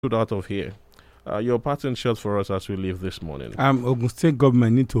out of here. Your parting shot for us as we leave this morning. Ogun State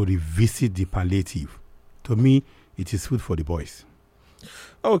government need to revisit the palliative. To me, it is food for the boys.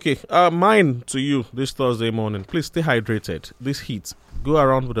 Okay, mine to you this Thursday morning. Please stay hydrated. This heat, go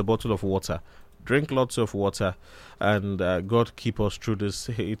around with a bottle of water. Drink lots of water, and God keep us through this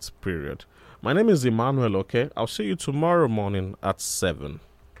heat period. My name is Emmanuel, okay? I'll see you tomorrow morning at 7.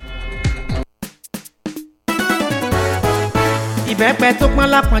 Ìbẹ́pẹ tó pọ́n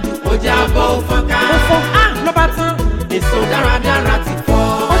lápọ̀jù ó jábọ́ ó fọ́nká. Ó fọ́n á ló bá tán. Èso dáradára ti fọ́.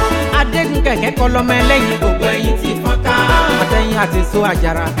 Adégún kẹ̀kẹ́ kọ́ lọ́mọ ẹlẹ́yin gbogbo ẹyin ti fọ́nká. Àtẹ̀yìn àti èso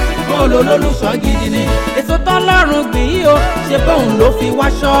àjàrà. Bóòlù olólùṣọ́ gidi ni. Èso tọ́lọ́run gbìn yìí o. Ṣé bóun ló fi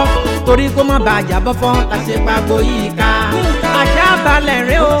wáṣọ? Torí kó má bàa jábọ́ fọ́n. La ṣe pàgbo yìí ká. Àṣà balẹ̀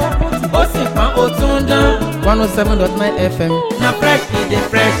rẹ o. Ó sì pọ́n ó tún dán. 107.9 FM. Na fresh e dey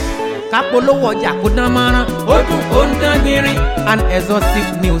fresh. Kápolówó ọjà kó dán mọ́rán ó dùn ó ń dán gbinrin and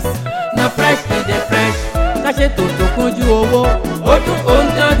exhaustive news na fresh e dey fresh káṣe tòótọ́ kúnjú owó ó dùn ó ń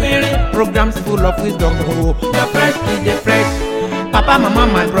dán gbinrin programs full of wisdom na fresh e dey fresh papa mama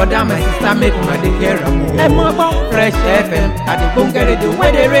my brother my sister make una dey hear am o. ẹ mọ gbọ́ fresh fm àdìgbòǹgẹ̀ rédíò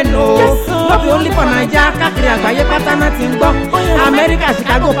wey dey rain o no be only for naija káàkiri àgbáyé pátá náà ti ń gbọ́ amẹ́ríkà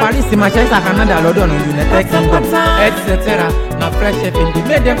chicago paris manchester canada london united kingdom etc na fresh fm dey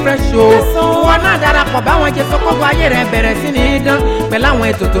make dem fresh o. wọn náà darapọ̀ báwọn jẹ sọ́kọ́gbọ́ ayé rẹ̀ bẹ̀rẹ̀ sí ní dán pẹ̀lú àwọn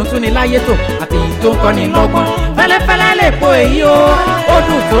ètò tó ń tún ní láyé tó àti èyí tó ń kọ́ni lọ́gbọ́n fẹ́lẹ́fẹ́lẹ́ lè po èyí o ó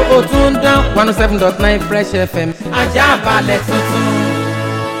dùn tó o tún dán 107.9 fresh fm ajá balẹ̀ tuntun.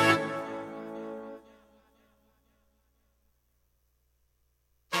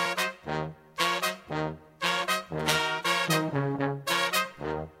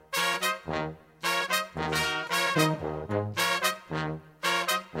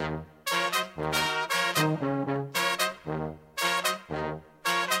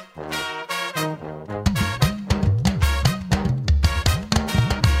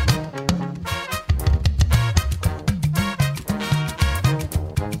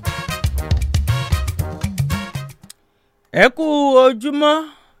 ẹ kú ojúmọ́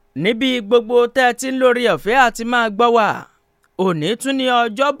níbi gbogbo tẹ́ ẹ ti ń lórí ọ̀fẹ́ àti máa gbọ́ wá òní tún ní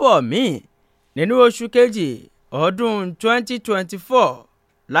ọjọ́bọ̀ míì nínú oṣù kejì ọdún 2024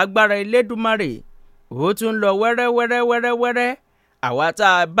 lágbára Elédùmarè ó tún lọ wẹ́rẹ́wẹ́rẹ́wẹ́rẹ́wẹ́rẹ́ àwa tá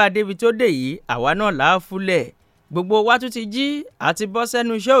a bá débi tó dé yìí àwa náà là á fúlẹ̀ gbogbo wa tún ti jí àti bọ́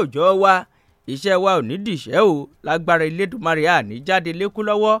sẹ́nu iṣẹ́ òòjọ́ wa iṣẹ́ wa ò ní dìṣẹ́ o lágbára Elédùmarè àní jáde lékú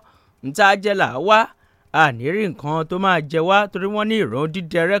lọ́wọ́ ń tá a jẹ́ là á wá àní rí nǹkan tó máa jẹ wá torí wọ́n ní ìran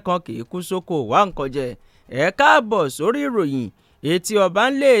dídẹrẹ́ kan kì í kú sóko wá nǹkan jẹ ẹ káàbọ̀ sórí ìròyìn etí ọba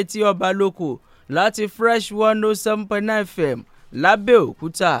ńlẹ̀ etí ọba lóko láti fresh 107.9 FM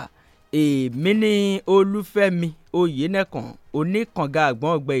lábẹ́òkúta èmi ní olúfẹ́mi oyènẹ́kan oníkànga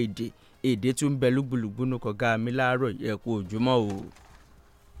àgbọ̀n ọgbẹ́ èdè tún ń bẹ lúgbúlùgbúnú kànga mi láàárọ̀ yẹ kó ojúmọ́ o.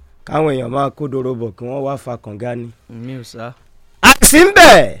 káwọn èèyàn máa kó dòrò bọ̀ kí wọ́n wá fa kànga ni. mi ò sá. àìsí ń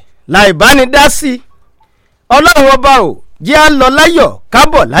bẹ̀ láì bá ní dá sí ọlọ́run ọba ò jẹ́ á lọ láyọ̀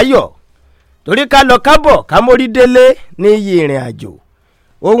kábọ̀ láyọ̀ torí ká lọ kábọ̀ ká mórí délé ní iye ìrìn àjò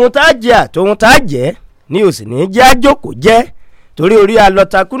ohun tá a jẹ àtòhun tá a jẹ ní òsì ní jẹ́ àjòkó jẹ́ torí orí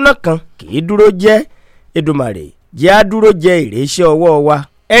alọ́takúnà kan kì í dúró jẹ́ Èdùmàrè jẹ́ á dúró jẹ ìrẹsẹ̀ ọwọ́ wa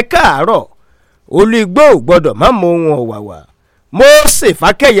ẹ káàárọ̀ olú igbó ò gbọ́dọ̀ má mọ ohun ọ̀wàwà Mósè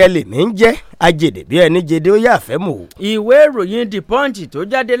Fákẹ́yẹ lèmi ń jẹ́ ajèdè bí ẹni jẹdẹ ó yà fẹ́ mọ̀. ìwé ìròyìn The Punch tó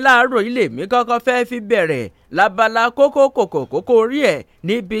jáde láàárọ̀ ilé mi kọ́kọ́ fẹ́ fi bẹ̀rẹ̀ lábala kókó orí ẹ̀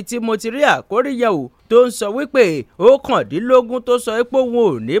níbi tí mo ti rí àkóríyẹ̀wò tó ń sọ wípé ọ̀kàndínlógún tó sọ pé òun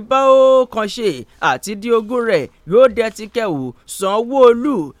ò ní bá ó kan ṣe àti di ogún rẹ̀ yóò dẹ́tí kẹ̀wò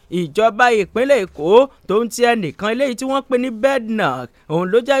Sanwó-Olú ìjọba ìpínlẹ̀ Èkó tó ń ti ẹnìkan eléyìí tí wọ́n pè ní bednak òun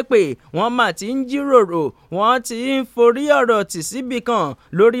ló jẹ́ pé wọ́n mà ti ń jíròrò wọ́n ti ń forí ọ̀rọ̀ tì síbì kan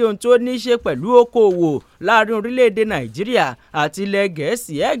lórí ohun tó ní í ṣe pẹ̀lú okòwò láàrin orílẹ̀-èdè Nàìjíríà àti ilẹ̀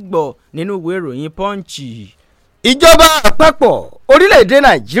Gẹ̀ẹ́sì ẹ gbọ́ nínú ìwé ìròyìn Punch. ìjọba àpapọ̀ orílẹ̀-èdè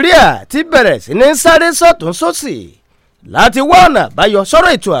Nàìjíríà ti bẹ̀rẹ̀ sí ní sáré sọ́tún sósì láti wá ọ̀nà àbáyọ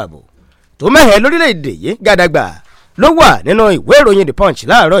sọ́rọ̀ ètò ààbò tó mẹ́hẹ̀ lórílẹ̀-èdè yìí gàdàgbà ló wà nínú ìwé ìròyìn The Punch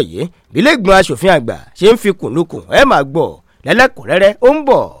láàárọ̀ yìí bílẹ̀gbọ̀n aṣòfin àgbà ṣe ń fi kùnlùkùn ẹ máa gbọ́ lẹ́lẹ́kùnrẹ́rẹ́ ó ń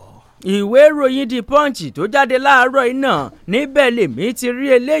bọ̀. ìwé ìròyìn The Punch tó jáde láàárọ̀ iná níbẹ̀ lèmi ti rí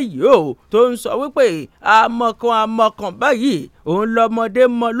eléyìí o tó ń sọ wípé amọ̀kan báyìí òun lọmọdé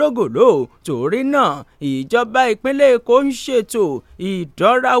mọ lógòló torí náà ìjọba ìpínlẹ̀ Èkó ń ṣètò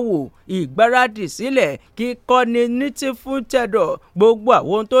ìdánrawò ìgbáradì sílẹ̀ kíkọ́ni ní ti fún tẹ̀dọ̀ gbogbo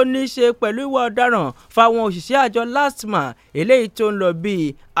àwọn tó ní í ṣe pẹ̀lú ìwà ọ̀daràn fáwọn òṣìṣẹ́ àjọ LASTMA eléyìí tó ń lọ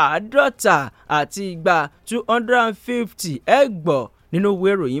bíi 50 àti 250 ẹgbọ̀ nínú ìwé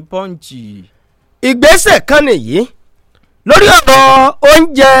ìròyìn Punch. ìgbésẹ̀ kan nìyí lórí ọ̀rọ̀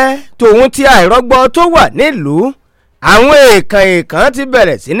oúnjẹ tòun ti àìrọ́gbọ́ tó wà nílùú àwọn èèkàn ti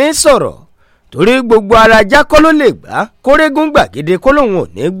bẹ̀rẹ̀ sí ní sọ̀rọ̀ torí gbogbo ara ajá kọ́ ló lè gbá kórégún gbàgede kó lóun ò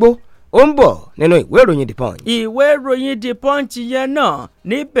ní gbó ó ń bọ̀ nínú ìwé ìròyìn The Punch. ìwé ìròyìn The Punch yẹn náà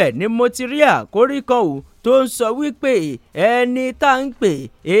níbẹ̀ ni mo ti rí àkórí kan ò tó ń sọ wípé ẹni tá ń pè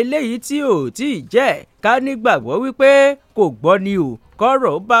eléyìí tí ò tí ì jẹ́ ká nígbàgbọ́ wípé kò gbọ́ ni o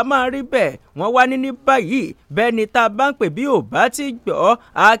kọ́rọ̀ bá máa rí bẹ́ẹ̀ wọ́n wá ní báyìí bẹ́ẹ̀ ni tá a bá ń pè bí ò bá ti gbọ́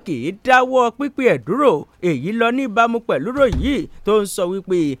a kì í dáwọ́ pípé ẹ̀ dúró èyí lọ ní ìbámu pẹ̀lú ròyìn tó ń sọ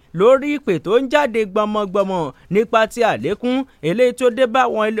wípé lórí ìpè tó ń jáde gbọmọgbọmọ nípa ti àlékún eléyìí tó dé bá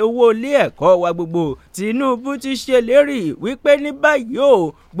àwọn owó ilé ẹ̀kọ́ wa gbogbo Tinubu ti ṣèlérí wípé ní báyìí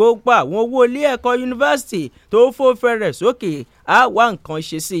o gbogbo àwọn owó ilé ẹ̀kọ́ yunifásitì tó fò fẹ̀rẹ̀ sókè á wá nǹkan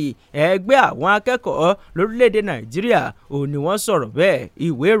ṣe sí ẹgbẹ́ àwọn akẹ́kọ̀ọ́ lórílẹ̀‐èdè Nàìjíríà ò ní wọ́n sọ̀rọ̀ bẹ́ẹ̀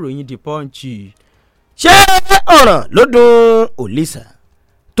ìwé ìròyìn The Punch. ṣé ọ̀ràn ló dùn Olisa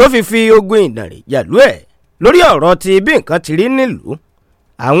tó fi ogun ìdànrè yàlú ẹ̀ lórí ọ̀rọ̀ ti bí nǹkan ti rí nílùú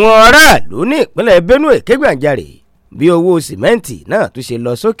àwọn aráàlú ní ìpínlẹ̀ Benue kégbàjarè bí owó sìmẹ́ǹtì náà tún ṣe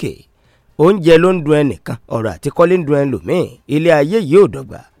lọ sókè oúnjẹ ló ń dun ẹnìkan ọ̀rọ̀ àti kọ́lé ń dun ẹlòmíì ilé ayé yìí ò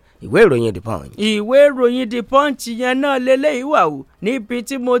dọ́gba ìwé ìròyìn The Punch. ìwé ìròyìn The Punch yẹn náà lélẹ́yìí wà ó níbi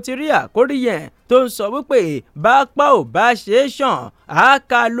tí mo ti rí àkórí yẹn tó ń sọ wípé bápá ò bá ṣe é ṣàn á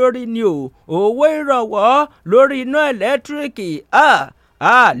ká lórí ni o owó ìrànwọ́ lórí iná ẹ̀lẹ́tíríkì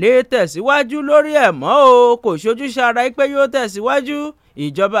a lè tẹ̀síwájú lórí ẹ̀ mọ́ o kò ṣojú ṣara pé yóò tẹ̀síwájú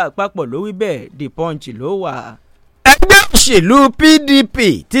ìjọba àpapọ̀ ló wí bẹ́ẹ̀ The Punch ló wà. ẹgbẹ́ òṣèlú PDP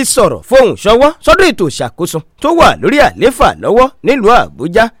ti sọ̀rọ̀ fohùn ṣọwọ́ sọ́dọ̀ ètò ìṣàkóso tó wà lórí àlééfà lọ́wọ́ nílùú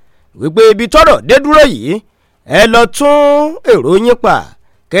Àbújá wípé ibi tọ́rọ̀ dé dúró yìí ẹ lọ tún èrò yín pa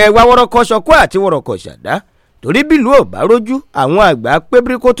kẹ wá wọ́rọ́kọ́ ṣọkọ́ àti wọ́rọ́kọ́ ṣàdá torí bílù ò bá rójú àwọn àgbà pé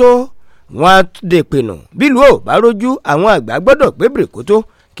bíríkótó wọn á dè pinnu bílù ò bá rójú àwọn àgbà gbọ́dọ̀ pé bíríkótó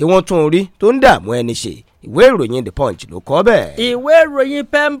kí wọ́n tún orí tó ń dààmú ẹni ṣe ìwé ìròyìn The Punch ló kọ bẹ́ẹ̀. ìwé ìròyìn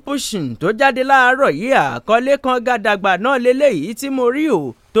pen pushing tó jáde láàárọ̀ yìí àkọlé kan gàdàgbà náà lélẹ́yìí tí mo rí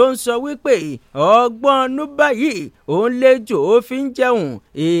o tó ń sọ wípé ọgbọ́n ọ̀nù báyìí òun lẹ́jọ́ ó fi ń jẹun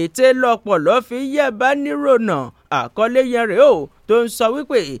ètè lọ́pọ̀lọ́ fi yẹ̀ bá nírònà àkọlé yẹn rèé o tó ń sọ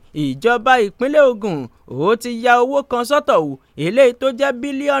wípé ìjọba ìpínlẹ̀ Ògùn ó ti ya owó kan sọ́tọ̀ o eléyìí tó jẹ́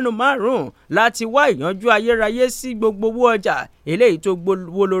bílíọ̀nù 5 láti wá ìyanjú ayérayé sí gbogbo owó ọjà eléyìí tó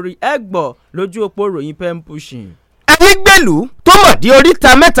gbowó lórí ẹgbọ̀ lójú òpó ròyìn pen pushing. ẹni gbèlú tó mọ̀ di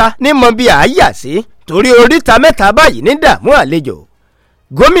oríta mẹ́ta ní mọ bí àáyà sí torí oríta mẹ́ta báyìí ní dààmú àlejò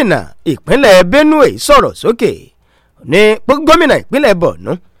gómìnà ìpínlẹ̀ Benue sọ̀rọ̀ sókè ní gómìnà ìpínlẹ̀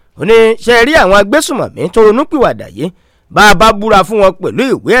Borno ó ní ṣe rí àwọn agbésùmọ̀mí tó ronúpìwàdà yìí bá a bá búra fún wọn pẹ̀lú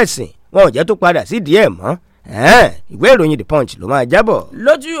ìwé ẹ̀sìn wọn ò jẹ́ tó padà sídìí ẹ̀ mọ́ ìwé ìròyìn The Punch ló máa jábọ̀.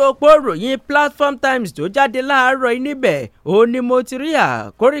 lójú òpó ìròyìn Platform Times tó jáde láàárọ̀ níbẹ̀ ó ní mo ti rí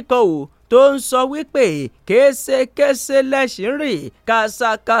àkóríkọ ò tó ń sọ wípé késekése lẹ́sìn rìn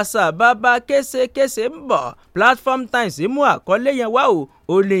kàṣàkàṣà bàbá késekése ń bọ̀ Platform Times mú àkọlé yẹn wá o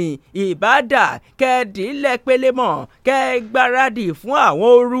ò ní ìbádà kẹ́ẹ̀dínlẹ̀ pélémọ̀ kẹ́ẹ̀gbáradì fún àwọn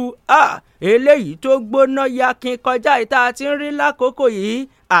ooru eléyìí tó gbóná yakin kọjá ìta tí ń rí lákòókò yìí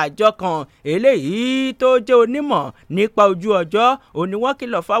àjọ kan eléyìí tó jẹ́ onímọ̀ nípa ojú ọjọ́ òní wọ́n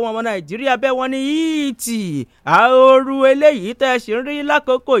kìlọ̀ fáwọn ọmọ Nàìjíríà bẹ́ẹ̀ wọ́n ní yíìtì àooru eléyìí tẹ́ ẹ ṣì ń rí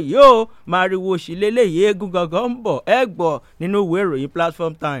lákòókò yìí ó màrìwò sí lélẹ́yìí eégún gangan ń bọ̀ ẹ gbọ́ nínú ìwé ìròyìn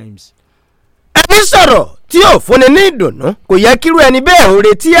Platform Times. ẹni sọ̀rọ̀ tí ò fúnni ní ìdùnnú kò yẹ kírú ẹni bẹ́ẹ̀ ń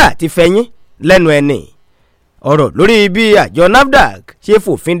retí àti fẹ̀yìn lẹ́nu ẹni ọ̀rọ̀ lórí bí àjọ NAFDAC ṣe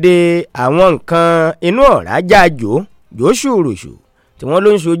fòfin de àwọn nǹkan inú ọ̀rá jájò jòṣùrùṣù tí wọ́n ló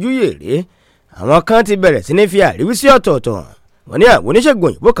ń ṣojú yèrè àwọn kan ti bẹ̀rẹ̀ sí ní fi àríwísí ọ̀tọ̀ọ̀tọ̀ wọ́n ní àwọn oníṣègùn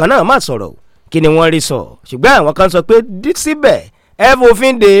òyìnbó kan náà má sọ̀rọ̀ kí ni wọ́n rí sọ ṣùgbọ́n àwọn kan sọ pé síbẹ̀ ẹ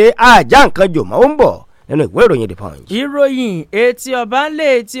fòfin de àjà nǹkan jòmọ́ ó ń bọ̀ nínú ìwé ìròyìn The Punch. ìròyìn etí ọba ń lé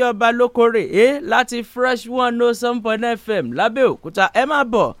etí ọba lókòrè láti Fresh 107.9 FM lábẹ́òkúta ẹ má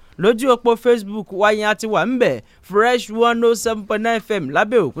bọ̀ lójú òpó Facebook wáyé àti wà ń bẹ̀ Fresh 107.9 FM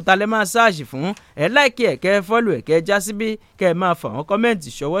lábẹ́òkúta lẹ́ máa ṣáàṣì fún ẹ láìkí ẹ̀kẹ́ fọ́lù ẹ̀kẹ́ já síbí kẹ́ ẹ máa fà wọ́n kọ́mẹ́ǹtì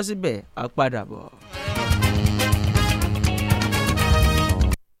ṣọwọ́ síbẹ̀ á padà bọ̀.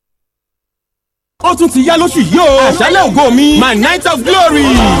 ó tún ti yá lóṣù yìí o àṣálẹ́ ògo mi my night of glory.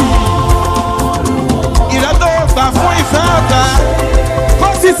 ìrẹ́tọ̀ gbà fún ìfẹ́ ọ̀tá.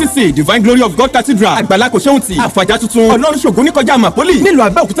 CCC Divine Glory of God Cathedral àgbàlá kò ṣeun ti àfàjà tuntun ọlọ́run ṣògo ní kọjá Mapoli nílùú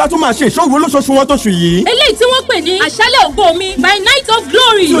Abẹ́òkúta tó máa ṣe ìṣòro olóṣooṣù wọn tóṣù yìí. eléyìí tí wọ́n pè ní àṣálẹ̀ ògo mi my night of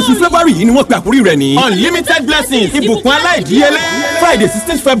glory. tí oṣù February yìí ni wọ́n pe àkórí rẹ̀ ní unlimited blessings ìbùkún aláìdíyelé Friday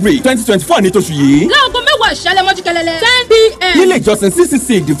 16 February 2024 ní tóṣù yìí. láago mẹ́wàá àṣálẹ́ mọ́jú kẹlẹ́lẹ́ 10 p.m. nílé ìjọsìn CCC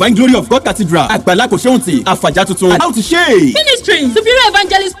Divine Glory of God Cathedral àgbàlá kò ṣeun ti àfàjà tuntun aláwọ̀ ti ṣe. Ministry Superior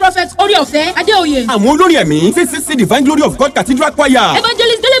Evangelist Prophet Orí-ọ̀fẹ́ Adéoyè. àwọn olórí ẹ̀mí CCC Divine Glory of God Cathedral Choir.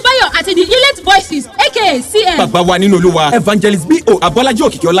 Evangelist Delebayo àti the Elite Voices aka CM. bàbá wa nínú Olúwa Evangelist B.O. Abọ́lájí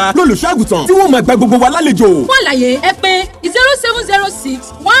Òkìkíọlá lólùṣọ́àgùtàn tí wọ́n máa gba gbogbo wa lálejò. fún àlàyé ẹ pè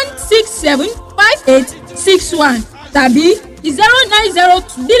 0706 167 5861 tàbí 0902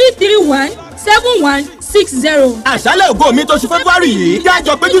 331 7160. àṣálẹ̀ ògo mi tó ṣe February yìí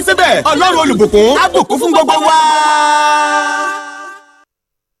jájọ péjú síbẹ̀ Ọlọ́run olùbùkún á bùkún fún gbogbo wa.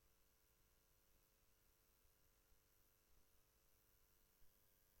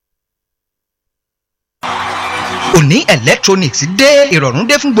 Òní electronics dé ìrọ̀rùn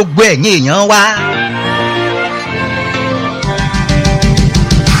dé fún gbogbo ẹ̀yin èèyàn wa.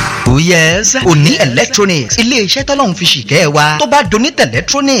 Oh yes, Òní electronics ilé-iṣẹ́ tọ́lọ́run fi ṣìkẹ́ wa tó bá donate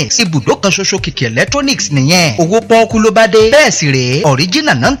electronics ibùdó kan ṣoṣo kìkì electronics nìyẹn owó pọ́ọ́kú ló bá dé bẹ́ẹ̀ sì rèé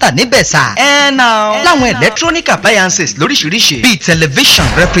original náà ń tà níbẹ̀ sà. láwọn electronic appliances lóríṣiríṣi bíi television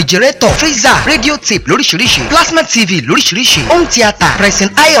refrigerator freezer radio tape lóríṣiríṣi plasma tv lóríṣiríṣi home theatre pressing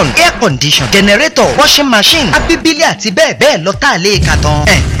iron air condition generator washing machine abibili àti bẹ́ẹ̀ bẹ́ẹ̀ lọ tá a lè kà tán.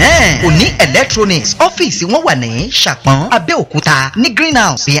 Òní electronics ọ́fíìsì wọn wà ní Ṣàpọ́n Abẹ́òkúta ní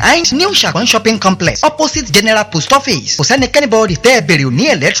greenhouse behind New Ṣàpọ́n shopping complex opposite general post office kò sẹ́ni kẹ́nìbọ̀dì tẹ́ ẹ bèrè Òní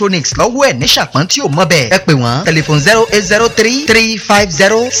electronics lọ́wọ́ ẹ̀ ní Ṣàpọ́n tí ò mọ̀ bẹ́ẹ̀ ẹ pè wọ́n telephone 0803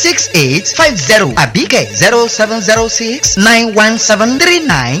 350 6850 àbíkẹ́ 0706 917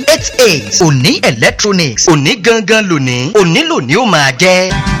 3988 Òní electronics òní gangan lónìí òní lónìí ó máa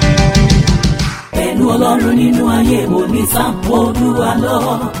jẹ́. pẹ̀lú Ọlọ́run nínú ayé mo ní Sáàmù Olúwa lọ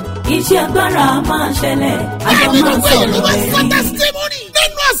iṣẹ́ agbára máa ṣẹlẹ̀ àjọ máa sọ̀rọ̀ ẹ̀rí.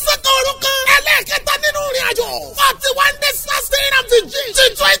 nínú àṣekọ̀ orúkọ ẹlẹ́ẹ̀kẹta nínú ìrìn àjò 41 days fasting and vigil ti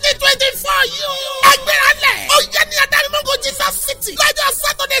 2024 yìí. ẹgbẹ́ra lẹ̀ ó yẹ ní adárímọ́gò Jesus City lọ́jọ́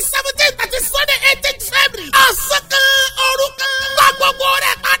Saturday 17 àti Sunday 18 February. àṣekọ̀ orúkọ gba gbogbo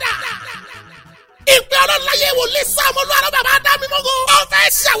rẹ̀ padà. ìpè ọlọ́láyé wòlíì Sáàmù Olúwa bàbá adárímọ́gò. ó fẹ́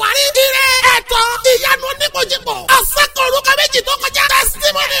ṣàwárí ire ẹ̀tọ́ ìyanu oníkojúkọ. àṣekọ̀ orúkọ méjì tó kọjá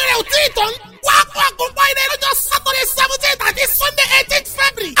testimony rẹ̀ ò tí ì tán. wá kó àkókò ilé lọ́jọ́ Saturday 17 àti Sunday 18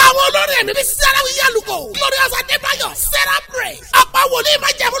 February. àwọn olórin ẹ̀mí bíi Sẹ́ráwí Yálùkò Glorious Adébáyọ̀ Sarah Praise. ọ̀pọ̀ wòlíì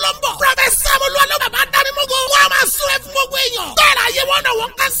máa jẹ̀mú ló ń bọ̀. Prophet Sáàmù Olúwa bàbá adárímọ́gò. wọ́n á máa súnrẹ́ fún gbogbo èèyàn. bẹ́ẹ̀ la yẹ wọ́n náà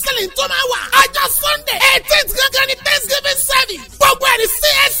wọ́n kánsẹ́lì tó máa wà. ọjọ́ Sunday 18th gángan ní Thanksgiving service. gbogbo ẹ̀rí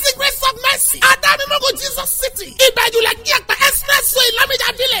CAC Grace of Mercy. adárímọ́gò Jesus City. ìbẹ̀jùlẹ̀ kí ẹ̀pẹ́ expressway Lámìjà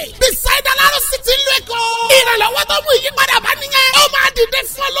village. beside Alaro City ìlú Èkó. ìrànlọ́wọ́ tó mú ìyípadà bá nìyẹn. ó máa dìde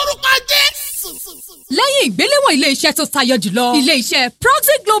fún olórúkọ Jésù. lẹ́yìn ìgbéléwọ̀n ilé-iṣẹ́ tó tayọ jùlọ ilé-iṣẹ́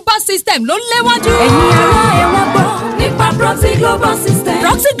Proxy Global System ló léwájú. ẹ̀yin ará ẹ̀ wá gbọ́ nípa Proxy Global System.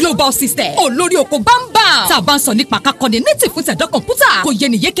 Proxy Global System olórí oko bámbám tá a bá ń sọ nípa kakọ́ni native fún tẹ̀dọ́ kọ̀ǹpútà kò yé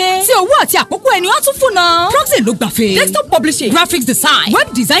ni yéké tí owó àti àkókò ẹni wá tún fún náà. Proxy ló gbàfẹ́ desktop publishing graphics design web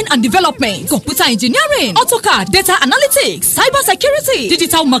design and development computer engineering AutoCAD data analytics cyber security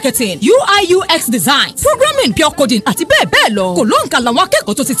digital marketing UI UX design programming pure coding àti bẹ́ẹ̀ bẹ́ẹ̀ lọ kò lóǹkà làwọn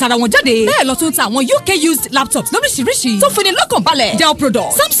akẹ́kọ̀ọ́ tó ti tara wọn jáde bẹ́ẹ̀ lọ tún ta àwọn UK used laptops lóríṣiríṣi tó fini lọ́kàn balẹ̀ Dell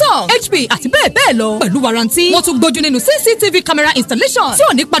products Samsung HP àti bẹ́ẹ̀ bẹ́ẹ̀ lọ pẹ̀lú warranty wọ́n tún gbójú nínú CCTV camera installation tí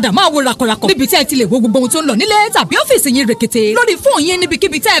ò ní padà máa wo rakọ̀rakọ̀ níbi tí ẹ ti lè wo gbogbo ohun tó ń lọ nílé tàbí ọ́fíìsì yín rèkété lórí fóònù yín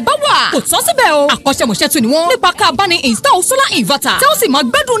níbikíbi tẹ́ ẹ bá wà kò tán síbẹ̀ o àkọ́ṣẹ́mọṣẹ́ tún ni wọ́n nípa ká bá ní install solar inverter tí ó sì máa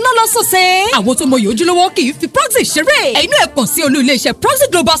gbẹ́dùn náà lọ́sọ̀ọ̀sẹ̀ àwọn tó mọyì ojúlówó kì í fi Proxy ṣeré ẹ̀yin náà kàn sí olú iléeṣẹ́ Proxy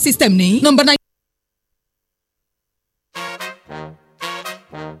Global System ní number 9.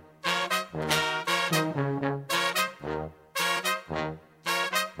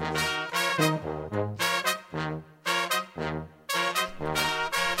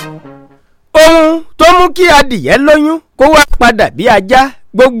 ohun tó mú kí adìyẹ lóyún kó wá padà bí ajá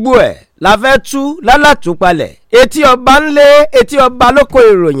gbogbo ẹ̀ la fẹ́ tú lálàtúpalẹ̀ etí ọba ńlé etí ọba lóko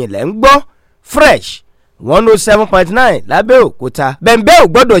ìròyìn lẹ́ ń gbọ́ fresh 107.9 lábẹ́òkúta bẹ̀m̀bẹ́ ò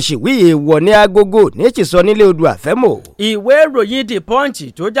gbọ́dọ̀ ṣèwí èèwọ̀ ní agogo ní ìṣìṣọ nílé odò àfẹ́mọ̀. ìwé ìròyìn The Punch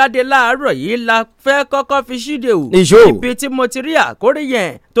tó jáde láàárọ̀ yìí la fẹ́ kọ́kọ́ fi ṣíde o. ibi tí mo ti rí àkórí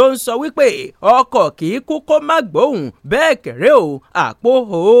yẹn tó ń sọ wípé ọkọ̀ kì í kú kó má gbóhùn bẹ́ẹ̀ kéré o àpò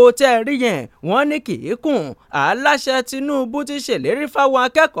òó tẹ́ ẹ rí yẹn wọ́n ní kì í kùn aláṣẹ Tinubu ti ṣèlérí fáwọn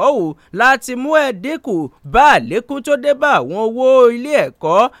akẹ́kọ̀ọ́ o láti mú ẹ̀dínkù bá àlékún tó dé bá àwọn owó ilé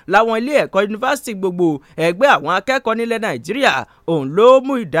ẹ̀kọ́ láwọn ilé ẹ̀kọ́ yunifásitì gbogbo ẹgbẹ́ àwọn akẹ́kọ̀ọ́ nílẹ̀ Nàìjíríà òun ló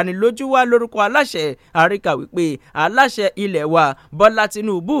mú ìdánilójú wá lórúkọ aláṣẹ àríkà wípé aláṣẹ ilẹ̀ wa Bọ́lá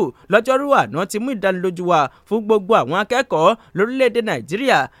Tinubu lọ́jọ́rú àná ti mú ìdánilójú wá fún gbogbo àwọn akẹ́kọ̀ọ́ lórílẹ̀‐èdè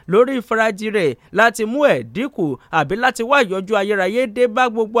Nàìjíríà nàìjíríà lórí ìfarajì rẹ̀ láti mú ẹ̀dínkù àbí láti wá ìyọjú ayérayé dé bá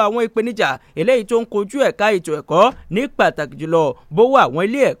gbogbo àwọn ìpèníjà eléyìí tó ń kojú ẹ̀ka ètò ẹ̀kọ́ ní pàtàkì jùlọ bówó àwọn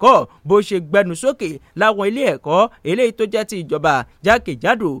ilé ẹ̀kọ́ bó ṣe gbẹnu sókè láwọn ilé ẹ̀kọ́ eléyìí tó jẹ́ ti ìjọba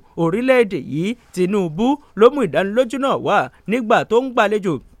jákèjádò orílẹ̀-èdè yìí Tinubu ló mú ìdánilójú náà wá nígbà tó ń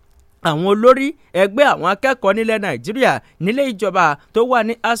gbàlejò àwọn olórí ẹgbẹ́ àwọn akẹ́kọ̀ọ́ nílẹ̀ nàìjíríà nílé ìjọba tó wà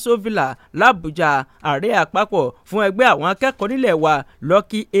ní Aso Villa l'Abuja. ààrẹ àpapọ̀ fún ẹgbẹ́ àwọn akẹ́kọ̀ọ́ nílẹ̀ wa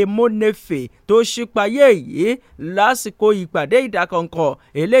Lucky Emonefe tó ṣípayé yìí lásìkò ìpàdé ìdákọ̀ǹkọ̀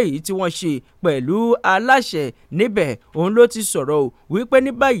eléyìí tí wọ́n ṣe pẹ̀lú aláṣẹ níbẹ̀ òun ló ti sọ̀rọ̀ wípé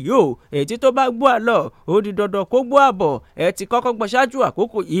ní báyìí o ètí tó bá gbọ́ àlọ́ ó di dandan kó gbọ́ àbọ̀ ẹ ti kọ́kọ́ gbọ́ ṣáájú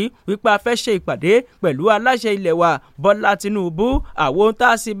àkókò yìí wípé a fẹ́ ṣe ìpàdé pẹ̀lú aláṣẹ ilẹ̀ wa Bọ́lá Tinubu àwọn ohun tá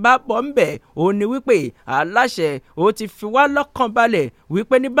a sì bá bọ̀ ń bẹ̀ òun ni wípé aláṣẹ ó ti fi wá lọ́kàn balẹ̀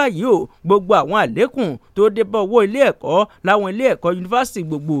wípé ní báyìí o gbogbo àwọn àlékún tó dé bá owó ilé ẹ̀kọ́ láwọn ilé ẹ̀kọ́ yunifásitì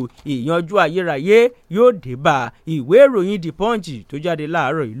gbogbo ìyanjú ayérayé yóò dé bá ìwé ìròyìn The Punch tó jáde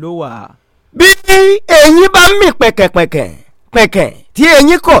láàárọ̀ yìí ló wà. bí eyín bá ń mì pẹ̀kẹ̀ tí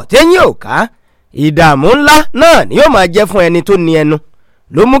eyín kọ̀ téyín ò ká ìdààmú ńlá náà ni yóò máa jẹ́ fún ẹni tó ní ẹnu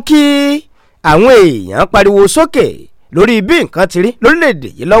ló mú kí àwọn èèyàn pariwo sókè lórí bí nǹkan ti rí lórílẹ̀‐èdè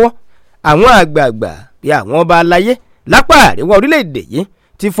yìí lọ́wọ́ àwọn àgbààgbà bí àwọn ọba aláyé lápá àríwá orílẹ̀‐èdè yìí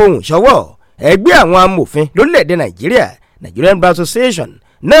ti fohùn ṣọwọ́ ẹgbẹ́ àwọn amòfin lórílẹ̀‐èdè Nàìjíríà Nigerian Bar Association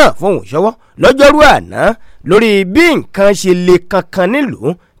náà fohùn ṣọwọ́ lọ́jọ́rú àná lórí bí nǹkan ṣe le kankan nílùú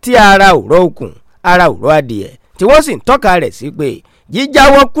tí ara ò rọ okùn ara ò rọ adìẹ tí wọ́n sì ń tọ́ka rẹ̀ sí pé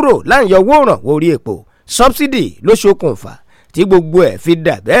jíjáwọ́ kúrò láǹyọ owó ìrànwọ́ orí epo subsidy ló ṣokùnfà tí gbogbo ẹ̀ fi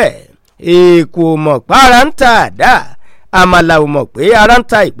dà bẹ́ẹ̀ èkó mọ̀ pé ara ń ta àdá àmàlà ò mọ̀ pé ara ń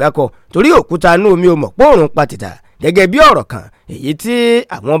ta ìgbákọ̀ torí òkúta inú omi ò mọ̀ pé òòrùn pa tìtà gẹ́gẹ́ bí ọ̀rọ̀ kan èyí tí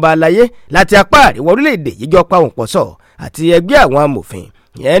àwọn ọba aláyé láti apá àríwá orílẹ̀-èdè yìí jọ pa òun pọ̀ sọ àti ẹgbẹ́ àwọn amòfin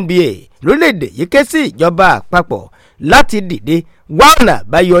NBA lórílẹ̀-èdè yìí ké sí ìjọba àpapọ̀ láti dìde wá ọ̀nà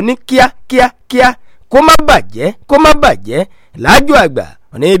àbáyọ ní kíákíá kó má bàjẹ́ láàjò àgbà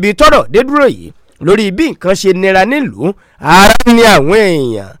ọ̀nà ibi tọ́rọ̀ dé dúró yìí lórí bí nǹkan ṣe nira nílùú ara ní àwọn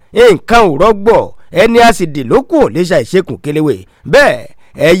èèyàn nǹkan ò rọ́gbọ̀ ẹni a sì dì lókù ò lè ṣàìṣekùn kéléwé bẹ́ẹ̀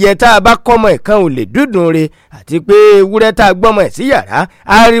ẹyẹ tá a bá kọ́mọ ẹ̀kan ò lè dúdùn re àti pé ewúrẹ́ tá a gbọ́mọ ẹ̀ sí yàrá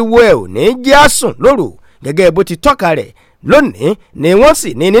ariwo ẹ̀ ò ní jẹ́ àsùn lóru gẹ́gẹ́ bó ti tọ́ka rẹ̀ lónìí ni wọ́n sì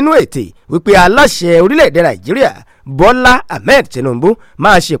ní nínú ètè wípé aláṣẹ orílẹ̀-èdè Nàìjíríà Bọ́lá Ahmed Tinubu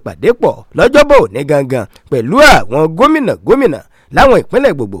máa ṣèpàdé pọ̀ lọ́jọ́bọ̀ òní gangan pẹ̀lú àwọn gómìnà láwọn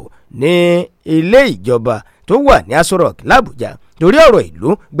ìpínlẹ̀ gbogbo ní ilé ìjọba tó wà ní Aso Rock l'Abuja torí ọ̀rọ̀ ìlú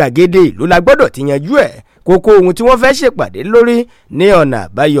gbàgede ìlú la gbọ́dọ̀ ti yanjú ẹ̀ kókó ohun tí wọ́n fẹ́ ṣèpàdé lórí ní ọ̀nà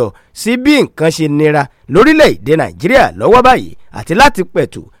àbáyọ sí bí nǹkan ṣe nira lórílẹ̀‐èdè Nàìjíríà lọ́wọ́ báyìí àti láti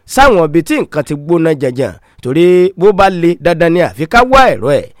pẹ̀tù sáwọn ibi tí nǹkan ti gbóná janjan torí bó bá le dandan ni àfi ká wá ẹ̀rọ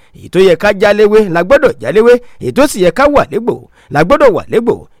ẹ̀ èyí tó yẹ ká jáléwé la gbọ́dọ̀ jáléwé èyí tó sì yẹ ká wà légbò la gbọ́dọ̀ wà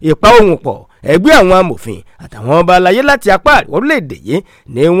légbò ìpa ohùn pọ̀ ẹgbẹ́ àwọn amòfin àtàwọn ọba aláyé láti apá àríwá orílẹ̀-èdè yìí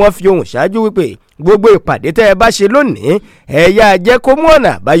ni wọ́n fi ohùn ṣáájú wípé gbogbo ìpàdé tẹ́ ẹ bá ṣe lónìí ẹ̀yà jẹ́ kó mú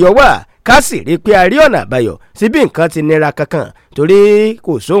ọ̀nà àbáyọ wá ká sì rí i pé a rí ọ̀nà àbáyọ sí bí nǹkan ti nira kankan torí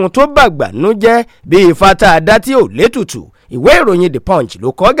kò sóhun tó bàgbà nú jẹ́ bí ifá tá a dá tí ò létùtù ìwé ìròyìn The Punch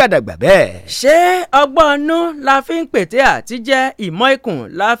ló kọ gàdàgbà bẹ́ẹ̀. ṣé ọgbọ́n inú la fi ń pète àti jẹ́ ìmọ̀ ikùn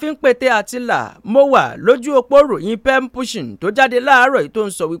la fi ń pète àti là mo wà lójú òpó ròyìn pen pushing tó jáde láàárọ̀ yìí tó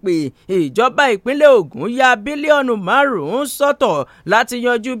ń sọ wípé ìjọba ìpínlẹ̀ Ògùn ya bílíọ̀nù 5 sọ́tọ̀ láti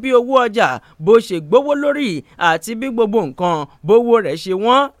yanjú bí owó ọjà bó ṣe gbówó lórí àti bí gbogbo nǹkan bówó rẹ̀ ṣe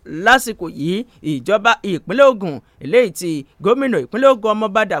wọ́n lásìkò yìí ìjọba ìpínlẹ̀ Ògùn eléyìí tí gómìnà ìpínlẹ̀ Ògùn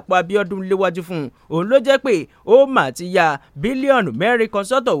ọmọọba Dàpọ̀ Abíọ́dún léwájú fún òun ló jẹ́ pé ó mà ti ya bílíọ̀nù 4 kan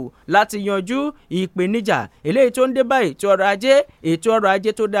sọ́tọ̀ láti yanjú ìpèníjà eléyìí tó ń dé bá ètò ọrọ̀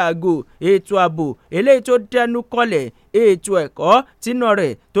ajé tó dáago ètò ààbò eléyìí tó dẹnu kọlẹ̀ ètò ẹ̀kọ́ tínú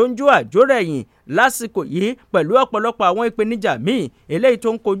rẹ̀ tó ń jó àjórẹ̀yìn lásìkò yìí pẹ̀lú ọ̀pọ̀lọpọ̀ àwọn ìpèníjà míì eléyìí tó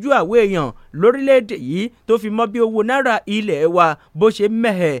ń kojú àwọn èèyàn lórílẹ̀‐èdè yìí tó fi mọ́ bí owó náírà ilẹ̀ wa bó ṣe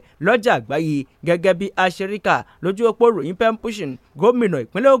mẹ́hẹ̀ lọ́jà àgbáyé gẹ́gẹ́ bí aṣeríkà lójú òpó ròyìn pen pushing gómìnà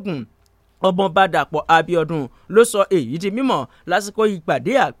ìpínlẹ̀ Ògùn ọmọọba Dàpọ̀ Abíọ́dún ló sọ èyí di mímọ̀ lásìkò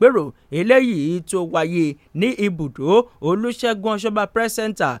ìpàdé àpérò eléyìí tó wáyé ní ibùdó Olúṣẹ́gun Ọ̀ṣọ́bà press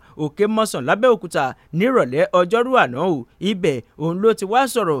center Òkè Mọ́sàn lábẹ́òkúta nírọ̀lẹ́ ọjọ́rú àná o ibẹ̀ òun ló ti wá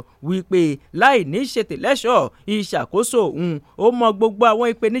sọ̀rọ̀ wípé láì ní ṣètìlẹ́ṣọ̀ ìṣàkóso òun ó mọ gbogbo àwọn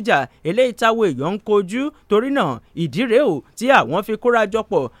ìpèníjà eléyìí táwọn èèyàn ń kojú torí náà ìdí rèé o tí àwọn fi kóra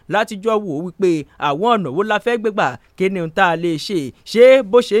jọpọ̀ láti jọ wò wípé àwọn ọ̀nà wo la fẹ́ gbégbà kí ni tá a lè ṣe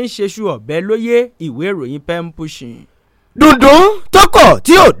bó ṣe ń ṣe ṣu ọ̀bẹ lóye ìwé ìròyìn pen pushing. dùndún tọkọ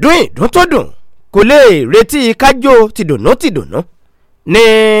tí ò dún ìdún tó dùn kò lè retí kájọ tìdùnnú ní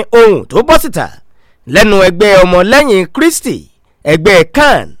ohun tó bọ́ síta lẹ́nu ẹgbẹ́ ọmọlẹ́yìn Kristi ẹgbẹ́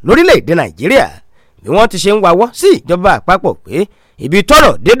CAN lórílẹ̀‐èdè Nàìjíríà bí wọ́n ti ṣe ń wáwọ́ sí ìjọba àpapọ̀ pé ibi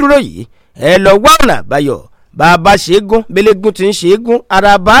tọ́rọ̀ dé dúró yìí ẹ lọ wá ọ̀nà àbáyọ bàbá ṣẹ́gun bẹ́lẹ́gùn ti ń ṣẹ́gun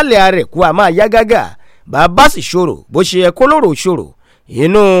ara baálé arẹ̀kú a máa yá gágà bàbá sì ṣòro bó ṣe yẹ kó lóró ṣòro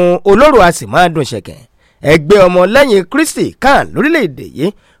inú olóró a sì máa dùn ṣẹ̀kẹ̀ ẹgbẹ́ ọmọlẹ́yìn Kristi CAN lórílẹ̀‐èdè yìí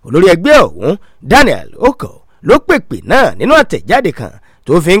olórí ẹgbẹ́ ọ̀hún Daniel Loko ló pèpè náà nínú àtẹ̀jáde kan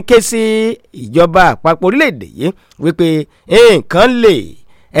tó fi ń ké sí ìjọba àpapọ̀ orílẹ̀‐èdè yìí wípé nǹkan lè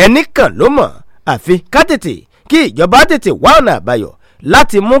ẹnì kan ló mọ̀ àfi ká tètè kí ìjọba tètè wá ọ̀nà àbáyọ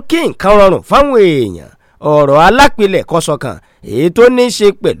láti mú kí nǹkan rọrùn fáwọn èèyàn ọ̀rọ̀ alápilẹ̀kọ ṣọ̀kan èyí tó ní í ṣe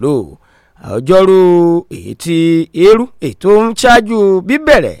pẹ̀lú ọjọ́rú èyí tí eérú ètò ń ṣáájú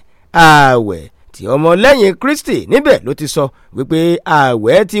bíbẹ̀rẹ̀ ààwẹ̀ tí ọmọlẹ́yìn Kristi níbẹ̀ ló ti sọ wípé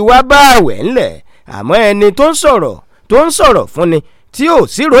ààwẹ̀ ti wá bá ààwẹ̀ ńlẹ̀ àmọ́ ẹni tó ń sọ̀rọ̀ fúnni tí ò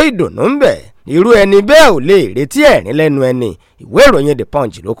sírò ìdùnnú ń bẹ̀ irú ẹni bẹ́ẹ̀ ò lè retí ẹ̀rín lẹ́nu ẹni ìwé ìròyìn The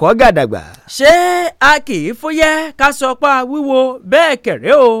Punch ló kọ gàdàgbà. ṣé a kì í fúyẹ́ ká sọ pa wíwo bẹ́ẹ̀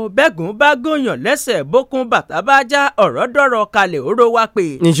kẹ̀rẹ́ o bẹ́gùn bá gòyàn lẹ́sẹ̀ bókun bàtà bá já ọ̀rọ̀ dọ̀rọ̀ kalẹ̀ oró wa pé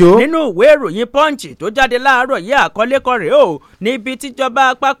nínú ìwé ìròyìn Punch tó jáde láàárọ̀ yìí àkọlé kan rèé o níbi tíjọba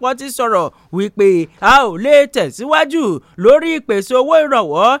àpapọ̀ ti sọ̀rọ̀ wípé a ò lè tẹ̀síwájú lórí ìpèsè owó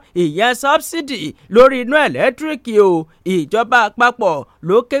ìrànwọ́ ìyẹn subsidy lórí iná ẹ̀lẹ́tíríkì o ìjọba àpapọ̀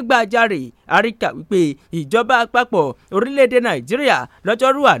ló ké gbàjarè àríkà wípé ìjọba àpapọ̀ orílẹ̀-èdè Nàìjíríà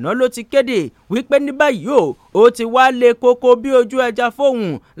lọ́jọ́rú àná ló ti kéde wípé ní báyìí ó ti wá lé kókó bí ojú ẹja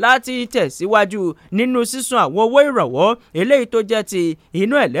fóun láti tẹ̀síwájú nínú sísun àwọn owó ìrànwọ́ eléyìí tó jẹ́ ti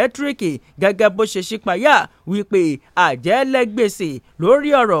inú ẹ̀lẹ́tíríkì gẹ́gẹ́ bó ṣe ṣípayá wípé àjẹ́lẹ́gbèsè lórí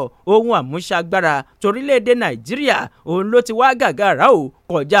ọ̀rọ̀ ohun àmúṣagbára torílẹ̀-èdè Nàìjíríà òun ló ti wá gàgàrà o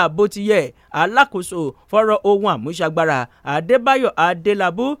kọjá bó ti yẹ alákòóso fọ́rọ̀ ohun àmúṣagbára Adébáyọ̀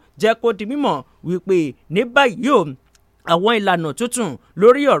Adélabú jẹ́ kó di mímọ̀ wípé ní báyìí o àwọn ìlànà tuntun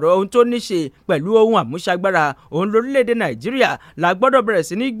lórí ọ̀rọ̀ ohun tó ní ṣe pẹ̀lú ohun àmúṣagbára òun lórílẹ̀‐èdè Nàìjíríà la gbọ́dọ̀ bẹ̀rẹ̀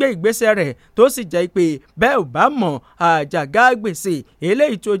sí ní gbé ìgbésẹ̀ rẹ̀ tó sì jẹ́ pé bẹ́ẹ̀ ò bá mọ̀ àjàgà gbèsè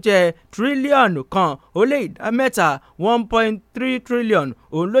eléyìí tó jẹ́ tírílíọ̀nù kan ó lé ìdá mẹ́ta 1.3 trillion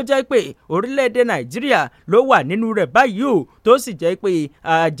òun ló jẹ́ pé orílẹ̀‐èdè Nàìjíríà ló wà nínú rẹ̀ báyìí o tó sì jẹ́ pé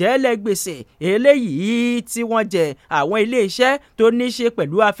àjẹ́lẹ̀ gbèsè eléyìí tí wọ́n jẹ àwọn iléeṣẹ́ tó ní ṣe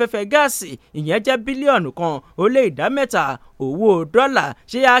pẹ̀lú afẹ́fẹ́ gáàsì ìyẹn jẹ́ bílíọ̀nù kan ó lé ìdá mẹ́ta owó dọ́là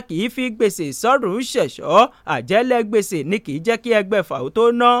ṣé a kì í fi gbèsè sọ́rùn ṣẹ̀ṣọ́ àjẹ́lẹ̀ gbèsè ní kì í jẹ́ kí ẹgbẹ́fà ó tó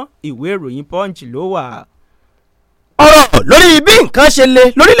ná ìwé ìròyìn Punch ló wà. ọ̀rọ̀ lórí bí nǹkan ṣe le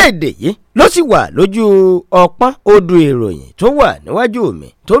lórílẹ̀‐èdè yìí ló sì wà lójú ọpọ́n odò ìròyìn tó wà níwájú mi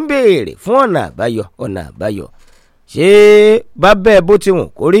tó ń béèrè fún ọ̀nà àbáyọ ṣé bábẹ́ bó ti wùn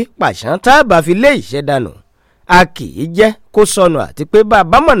kórí pàṣán tá a bá fi lé ìṣẹ́ dànù a kì í jẹ́ kó sọnù àti pé bá a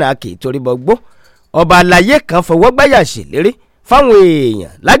bá mọ̀nà a kì í torí bọgbó ọba àlàyé kan fọwọ́ gbáyà ṣèlérí fáwọn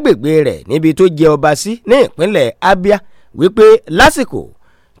èèyàn lágbègbè rẹ̀ níbi tó jẹ ọba sí ní ìpínlẹ̀ Abia wípé lásìkò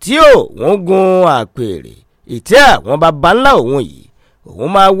tí òun gun àpèrè ìtẹ́ àwọn baba ńlá òun yìí òun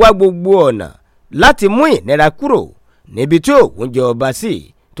máa wá gbogbo ọ̀nà láti mú ìnira kúrò níbi tí òun jẹ ọba sí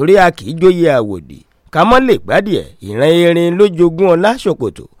torí a kì í jóye àwòdì ká mọ́ lè gbádìí ìran erin ló jogún ọlá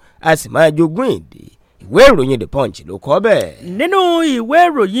ṣòkòtò a sì máa jogún ìdí ìwé ìròyìn The Punch ló kọ bẹ́ẹ̀. nínú ìwé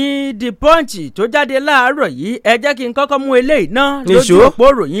ìròyìn The Punch tó jáde láàárọ̀ yìí ẹ jẹ́ kí n kọ́kọ́ mú eléyìí ná lójú òpó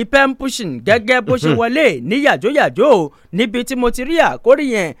ìròyìn pen pushing gẹ́gẹ́ bó ṣe wọlé ní yàjóyàjó níbi tí mo ti rí àkórí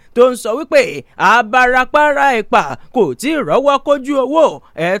yẹn tó ń sọ wípé abarapara ẹ̀pà kò tí ì rọ́wọ́ kójú owó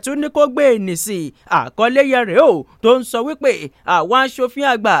ẹ̀tún ní kó gbé ní sí àkọlé yẹn rèé o tó ń sọ wípé àwọn aṣòfin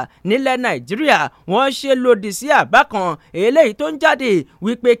àgbà nílẹ̀ Nàìjíríà wọ́n ṣe lòdì sí àbá kan eléyìí tó ń jáde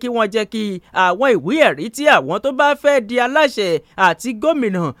wípé kí wọ́n jẹ́ kí àwọn ìwé ẹ̀rí tí àwọn tó bá fẹ́ di aláṣẹ àti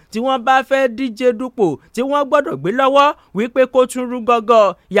gómìnà tí wọ́n bá fẹ́ díje dupò tí wọ́n gbọ́dọ̀ gbé lọ́wọ́ wípé kó tún rú gọ́gọ́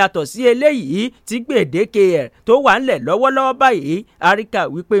yàtọ̀ sí eléyìí tí gbèdéke ẹ̀ tó wà ńlẹ̀ lọ́wọ́lọ́wọ́ báyìí àríkà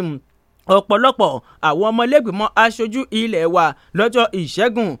wípé ọ̀pọ̀lọpọ̀ àwọn ọmọlẹ́gbìmọ̀ aṣojú ilẹ̀ wa lọ́jọ́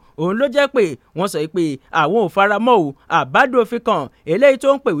ìṣẹ́gun òun ló jẹ́ pé wọ́n sọ pé àwọn ò faramọ́ o àbádòfin kan eléyìí tó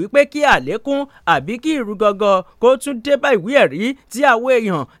ń pè wípé kí àlékún àbí kí ìrúgọ́gọ́ kó tún dé bá ìwé ẹ̀rí tí àwọn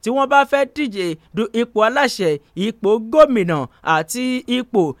èèyàn tí wọ́n bá fẹ́ díje du ipò aláṣẹ ipò gómìnà àti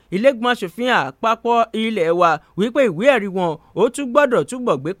ipò ilégbìmọ̀ aṣòfin àpapọ̀ ilẹ̀ wa wípé ìwé ẹ̀rí wọn ó tún gbọ́dọ̀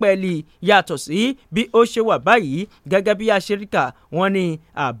túbọ̀ gbé pẹ́ẹ́lí yàtọ̀ sí bí ó ṣe wà báyìí gẹ́gẹ́ bí aṣeríkà wọn ní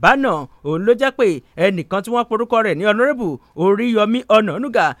àbá náà òun ló jẹ́ pé ẹnìkan tí wọ́n porúkọ rẹ̀ ní ọ̀nàrẹ́bù Oríyọmí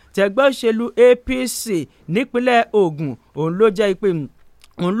Ọ̀nànúgà tẹgbẹ́ òṣèlú APC nípínlẹ̀ Ògùn òun ló jẹ́ pé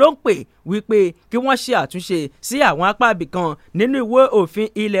òun ló ń pè wípé kí wọ́n ṣe àtúnṣe sí àwọn apá ibìkan nínú ìwé òfin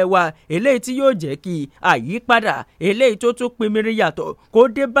ilẹ̀ wa eléyìí tí yóò jẹ́ kí àyípadà eléyìí tó tún pinmirin yàtọ̀ kó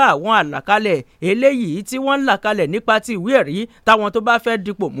dé bá àwọn àlàkalẹ̀ eléyìí tí wọ́n ń là kalẹ̀ nípa ti ìwé ẹ̀rí táwọn tó bá fẹ́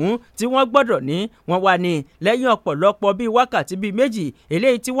dipò mú tí wọ́n gbọ́dọ̀ ní wọ́n wà ní lẹ́yìn ọ̀pọ̀lọpọ̀ bíi wákàtí bíi méjì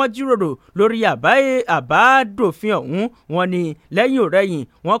eléyìí tí wọ́n jíròrò lórí àbádòfin ọ̀hún wọn ni lẹ́yìn òrẹ́yìn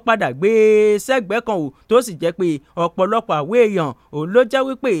wọ́n padà gbé sẹ́gbẹ́ kan ò tó sì jẹ́ pé ọ̀pọ̀lọpọ̀ àwọn èèyàn òun ló jẹ́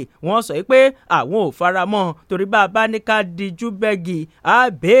wípé wọ́n sọ pé àwọn ò faramọ́ torí bá a bá ní ká dijú bẹ́gi á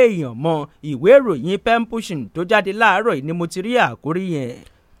bẹ́ èèyàn mọ́ ìwé ìròyìn pen pushing tó jáde láàárọ̀ yìí ni mo ti rí àkórí yẹn.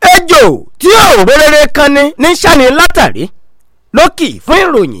 ejò tí ò rere kan ní sani látàrí lókì fún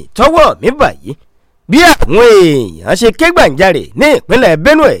ìròyìn tọ́wọ́ mi báyìí bí àwọn èèyàn ṣe ké gbàǹjarè ní ìpínlẹ̀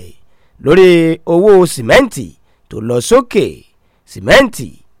Benue lórí owó sìmẹ́ǹtì tó lọ sókè. Sìmẹ́ǹtì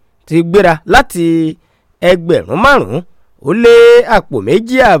ti gbéra láti 5,000 ó lé àpò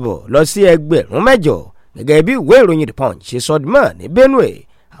 2.5 lọ sí 8,000 gẹ́gẹ́ bí ìwé ìròyìn The Punch ṣe sọdúnmọ́ ní Benue.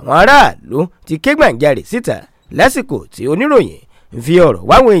 Àwọn aráàlú ti ké gbàǹjarè síta lásìkò tí oníròyìn ń fi ọ̀rọ̀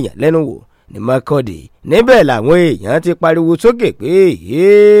wáwọn èèyàn lẹ́nu wò ní Makurdi. Níbẹ̀ làwọn èèyàn ti pariwo sókè pé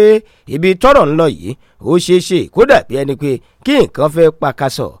ibi tọ́rọ̀ ń lọ yìí ó ṣeé ṣe kó dàbí ẹni pé kí nǹkan fẹ́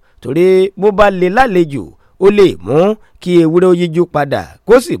pakasọ̀ torí bó bá le lálejò ó lè mú kí ewúrẹ́ ó yíjú padà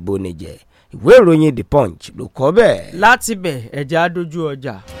kó sì boni jẹ. Ìwé ìròyìn The Punch ló kọ bẹ́ẹ̀. láti bẹ̀ ẹ̀jẹ̀ adójú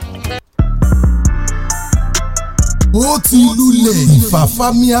ọjà. ó ti lulẹ̀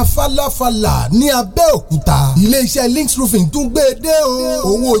ìfàfàmìà falafala ní Abẹ́òkúta iléeṣẹ́ Links Roofing tún gbé e dé o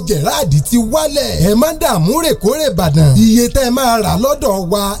owó jẹ̀ráàdì ti wálẹ̀ ẹ má dààmú rèkórè Ìbàdàn iye tẹ́ ẹ máa rà lọ́dọ̀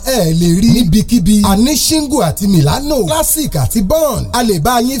wa ẹ lè rí níbikíbi àní shingle àti Milano classic àti bond a lè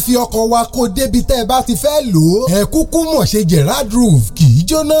bá yín fi ọkọ̀ wa kó débi tẹ́ ẹ bá ti fẹ́ lò ó ẹ kúkú mọ̀ ṣe Gerard roof kì í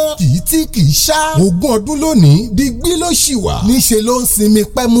jóná kì í tí kì í ṣá 20 ọdún lónìí digbí ló ṣì wà níṣe ló ń sinmi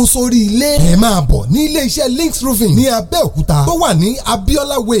pẹ́mú sórí ilé ẹ máa bọ̀ ní iléeṣẹ́ Links Roofing ní Abẹ́òkúta tó wà ní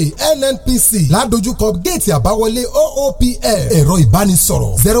Abiola Way NNPC ládojúkọ géètì àbáwọlé OOPL ẹ̀rọ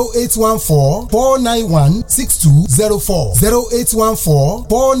ìbánisọ̀rọ̀ 0814-491-6204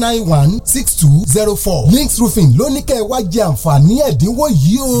 0814-491-6204 Links Roofing ló ní kẹ́ ẹ wá jẹ àǹfààní ẹ̀dínwó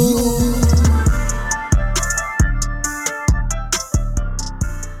yìí o.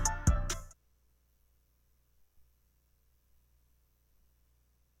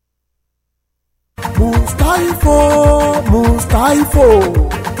 Mustaifo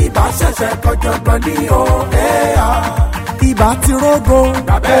ibà ṣẹ̀ṣẹ̀ kọjọ́gbọ́n ní ọ̀ẹ́à ibà ti rógo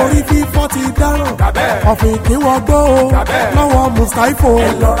orí fífọ́ ti dáràn ọ̀fìn ìkínwọ́gbó lọ́wọ́ Mustaifo ẹ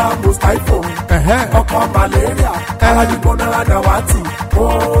lọ ra Mustaifo ọkọ̀ malaria aládìgbóná dàwátì ó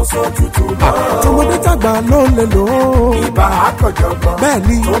so tutù mọ́. tọmọdé tàgbà ló ń lè lò ó. ibà àkànjọ̀gbọ́n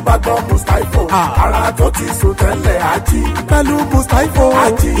bẹ́ẹ̀ni tó bá gbọ́ Mustaifo ara tó ti sùn tẹ́lẹ̀ ají. pẹ̀lú Mustaifo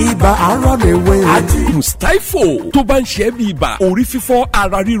ibà arọ lè wé. Mustaifo tó bá ń ṣe é bí ibà orí fífọ́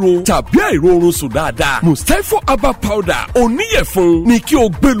ara ríro tàbí àìróorun sùn dáadáa Mustaifo herbal powder oníyẹ̀fun ni kí o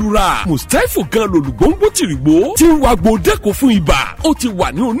gbẹlura. Mustaifo gan lòlùgbòǹgbò tìrìgbò tí ń wa gbòdẹ́kọ̀ fún ibà ó ti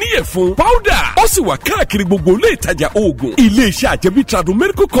wà ní oníyẹ̀fun powder ó sì wà káàkiri gbogbo ilé ìtajà oògùn. iléeṣẹ́ àjẹbí Trado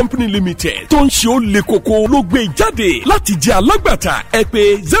Medical Company Limited tó ń ṣe ó le koko ló gbé jáde láti jẹ́ alágbàtà ẹ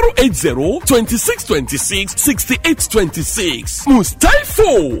pè 080-2626-6826 Mustaifo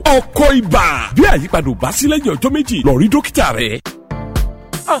ọkọ̀ ibà bí àyípadà ò bá sí lẹ́yìn ọjọ́ méjì lọ rí dókítà rẹ.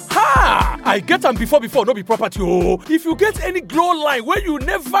 Aha! I get am before, no be property o. If you get any glow line wey you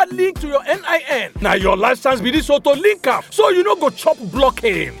never link to your NIN, na your license be this to link am, so you no go chop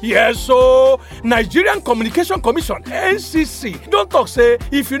blocking. Yes so Nigerian Communication Commission NCC don talk say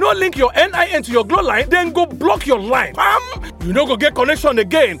if you no link your NIN to your glow line, dem go block your line. You no go get connection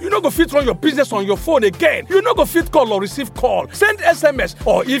again. You no go fit run your business on your phone again. You no go fit call or receive call, send SMS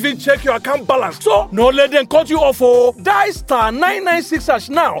or even check your account balance. So no let dem cut you off o. Dial *996#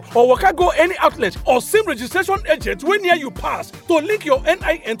 now or waka go any outlet or SIM registration agent wey near you pass to link your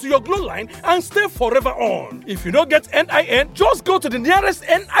NIN to your glow line and stay forever on. If you no get NIN, just go to the nearest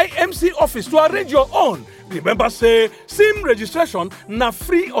NIMC office to arrange your own. Remember say SIM registration na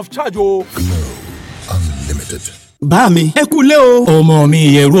free of charge o. Glow Unlimited. bá mi ẹ kú lé o. ọmọ mi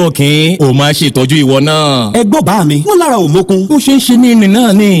ìyẹ̀rú òkín ò máa ṣètọ́jú ìwọ náà. ẹ gbọ́ bá mi wọ́n lára ò mókun. ó ṣe ń ṣe ní ìrìn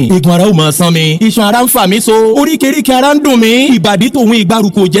náà ni igun ara ò máa san mi iṣan ara ń fà mí so oríkèéríkèé ara ń dùn mí ìbàdí tòun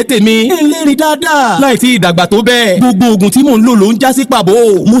ìgbàrúkọ jẹ́ tèmi. ẹlẹ́rìí dáadáa láì tí ìdàgbà tó bẹ́ẹ̀. gbogbo oògùn tí mò ń lò ló ń já sí pàbó.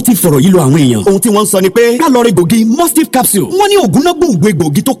 mo ti fọ̀rọ̀ yìí lọ àwọn èèyàn ohun tí wọ́n sọ ni pé kálọ̀rì gògì mustif capsule wọ́n ní oògùn náà gbòǹgbò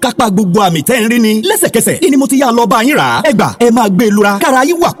egbògi tó kápá gbogbo àmì tẹ́ ń rí ni lẹ́sẹ̀kẹsẹ̀ ni mo ti yá lọ bá yín rà á. ẹ gbà ẹ máa gbé e lura kára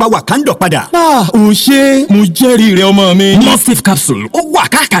yín wà pa wà kándọ̀ padà. ó ṣe mo jẹ́rìí oríire ọmọ mi. Mustif capsule ó wà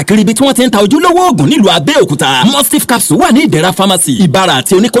káàkiri ibi tí wọ́n ti ń ta ojúlówó oògùn nílùú Abẹ́òkúta. Mustif capsule wà ní Ìdẹ̀ra pharmacy Ìbàrà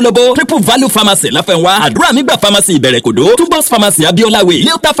àti Oníkólóbó, Triple Value pharmacy Láfẹnwá, Àdúrà Mígbà pharmacy Ìbẹ̀rẹ̀kòdó, Tubos pharmacy Abiolawe,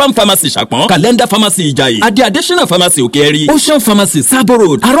 Leota farm pharmacy Ṣàpọ̀n, Calendar pharmacy Ìjàyè, Adi additional pharmacy Òkèèrè, Ocean pharmacy Sabo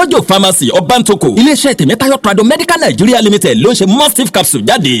Road, Arọ́jò pharmacy Ọbántoko. Iléeṣẹ́ Tèmítáyọ̀ Trado Medical Nigeria Limited ló ń ṣe Mustif capsule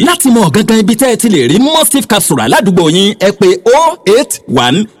jáde. Láti mọ gangan ibi tẹ́ ẹ ti lè rí Mustif capsule aládùúgbò yín, ẹ pè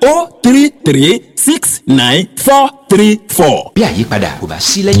 08103369434. Bí àyípadà kò bá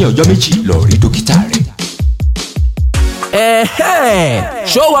sí lẹ́yìn ọjọ́ méjì, lọ rí dókítà rẹ̀.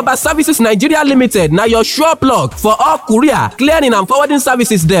 Showaba Services Nigeria Limited na your sure plug for all courier, clearing and forwarding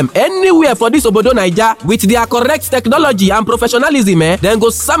services dem anywhere for this obodo Naija. With their correct technology and professionalism, dem go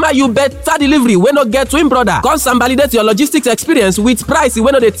sama you better delivery wey no get twin brother. Come validate your logistics experience with price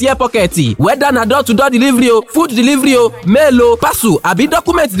wey no dey tear pocket. Whether na door to door delivery o, food delivery o, mail o, parcel abi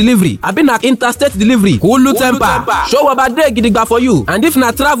document delivery, abi na interstate delivery, Kulu temper. Showaba dey gidigba for you. And if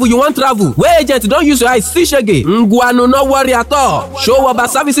na travel you wan travel, wey agent don use your eyes see shege, ngwanu no worry at all. Showaba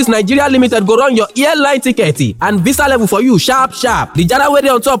Services Nigeria Limited go run your airline ticket and visa level for you sharp. The jara wey dey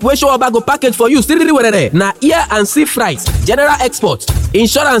on top wey Showaba go package for you siririwerere na air and sea freight, general export,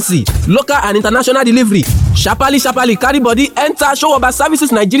 insurance, local and international delivery. Sharparly carry body enter Showaba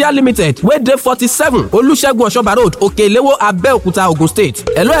Services Nigeria Limited wey dey 47 Olusegun Oshoba Road, Okelewo, Abeokuta, Ogun State.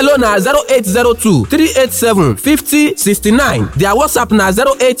 Hello na 0802 387 5069. Their WhatsApp na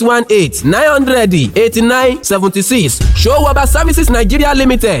 0818 900 8976. Showaba Services Nigeria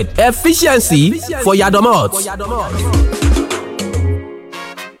Limited. Efficiency for your domot.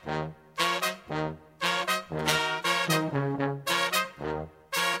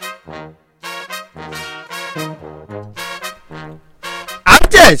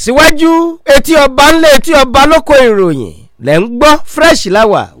 Síwájú etí ọba ńlẹ̀ etí ọba lóko ìròyìn lẹ́ ń gbọ́ fresh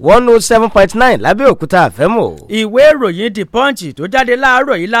láwà 107.9 lábẹ́òkúta àfẹ́mọ̀. ìwé ìròyìn The Punch tó jáde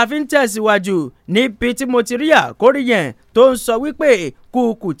láàárọ̀ yìí la fi ń tẹ̀síwájú níbi tí mo ti rí àkórí yẹn tó ń sọ wípé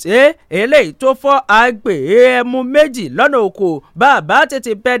kùkùté eléyìí tó fọ́ àgbè ẹmu méjì lọ́nà oko bàbá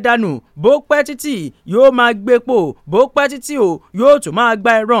tètè bẹ́ dànù bó pẹ́ títì yóò máa gbépo bó pẹ́ títì o yóò tún máa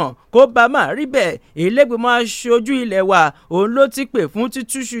gba ẹran kó bá máa rí bẹ́ẹ̀ ìlẹ́gbẹ̀mọ́ aṣojú ilẹ̀ wa òun ló ti pè fún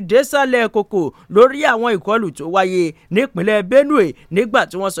títúṣu désàlẹ̀ kòkò lórí àwọn ìkọlù tó wáyé nípínlẹ̀ Benue nígbà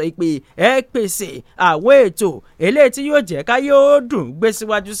tí wọ́n sọ pé ẹ pèsè àwọn ètò eléyìí tí yóò jẹ́ káyé ó dùn gbé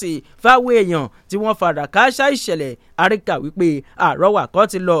síwájú sí i fáwọn èèyàn tí wọ́n fara kááṣá ìṣẹ̀lẹ̀ àríkà wípé àrọ́wà kan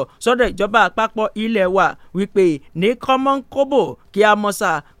ti lọ sọ́dọ̀ ìjọba àpapọ̀ ilẹ̀ wa wípé ní kọ́mọ́nkóbò kí a mọ̀sá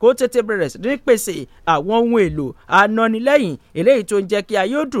kó tètè bẹ̀rẹ̀ sí ní pèsè àwọn ohun èlò ananilẹ́yìn eléyìí tó ń jẹ́ kí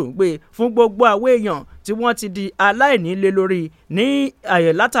ayé ó dùn gbé fún gbogbo àwọn èèyàn tí wọ́n ti di aláìnílé lórí ní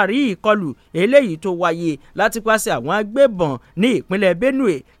látàrí ìkọlù eléyìí tó wáyé láti pàṣẹ àwọn agbébọn ní ìpínlẹ̀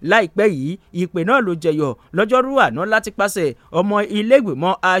Benue láìpẹ́ yìí ìpè náà ló jẹyọ lọ́jọ́rú àná láti pàṣẹ ọmọ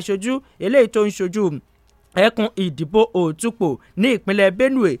ilé-ìgbìmọ̀ aṣojú eléyìí tó ń ṣojú ẹkùn ìdìbò òtúpò ní ìpínlẹ̀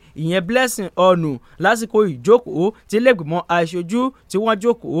Benue ìyẹn Blessing Ọ̀nù lásìkò ìjókòó tí lẹ́gbìmọ̀ aṣojú tí wọ́n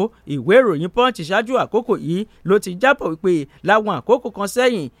jókòó. ìwé ìròyìn Punch ṣáájú àkókò yìí ló ti jábọ̀ wípé láwọn àkókò kan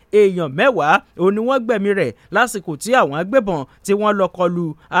sẹ́yìn èèyàn 10 òun ni wọ́n gbẹ̀mí rẹ̀ lásìkò tí àwọn agbébọn tí wọ́n lọ kọlu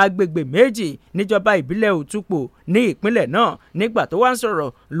agbègbè méjì níjọba ìbílẹ̀ òtúpò ní ìpínlẹ̀ náà nígbà tó wá ń sọ̀rọ̀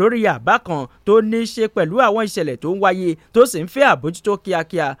lórí àbá kan tó ní í ṣe pẹ̀lú àwọn ìṣẹ̀lẹ̀ tó ń wáyé tó sì ń fẹ́ àbójútó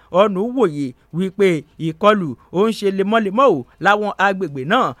kíákíá. Ọ̀nù wòye wípé ìkọlù ó ń ṣe lemọ́lemọ́ ò láwọn agbègbè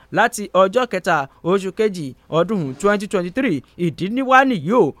náà láti ọjọ́ 3 oṣù kejì ọdún 2023. ìdí níwá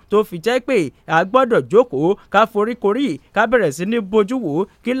nìyí ò tó fi jẹ́ pé a gbọ́dọ̀ jókòó ká foríkorí ká bẹ̀rẹ̀ sí ní bójú wò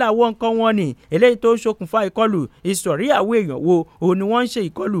kí làwọn nǹkan wọn ni eléyìí tó ṣokùnfà ìkọlù ìsọ̀rí àwọn èèyàn wo òun ni wọ́n ń ṣe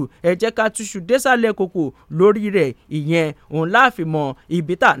ìkọlù ẹ jẹ́ ká túṣu désàlẹ̀ kòkò lórí rẹ̀ ìyẹn òun láàfin mọ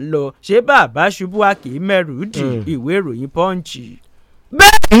ibi tá ń lọ ṣé bàbá ṣubú a kì í mẹ́rù dì. ìwé ìròyìn Punch.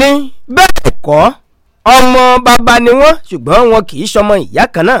 bẹ́ẹ̀ ni bẹ́ẹ̀ kọ́ ọmọ bàbá ni wọ́n ṣùgbọ́n wọn kì í ṣọmọ ìyá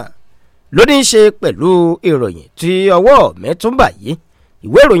kan náà ló ní í ṣe pẹ̀lú ìròyìn tí ọwọ́ mẹ́túnbà yìí.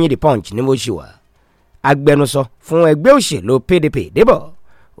 ìwé ìròyìn The Punch ni mo ṣe wà. agbẹnusọ fún ẹgbẹ́ òṣèlú PDP Débọ̀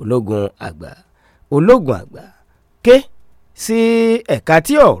ológun àgbà ké sí ẹ̀ka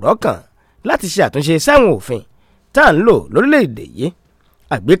tí ọ̀rọ̀ kàn láti ṣe àtúnṣe sáwọn òfin tá à ń lò lórílẹ̀‐èdè yìí.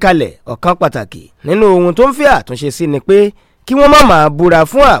 àgbékalẹ̀ ọ̀kan pàtàkì nínú ohun tó ń fẹ́ àtúnṣe sí ni pé kí wọ́n má máa búra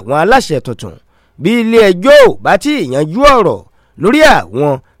fún àwọn aláṣẹ tuntun bí ilé ẹjọ́ ò bá tí ì yanjú ọ̀rọ̀ lórí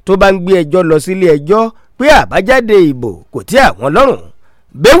àwọn tó bá ń gbé ẹjọ́ lọ sí ilé ẹjọ́ pé àbájáde ìbò kò tí àwọn lọ́rùn.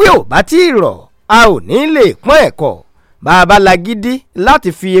 bẹ́wẹ́ ò bá tí ì rọ̀ a ò ní lè pọ́n ẹ̀kọ́ bàbá lagídí láti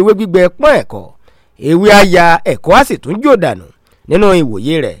fi ewé gbígbẹ pọ́n ẹ̀kọ́ ewé àyà ẹ̀kọ́ á sì tún jò dànù. nínú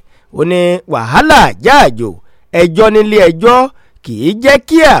ìwòye rẹ̀ ó ní wàhálà jáàjò ẹjọ́ nílé ẹjọ́ kì í jẹ́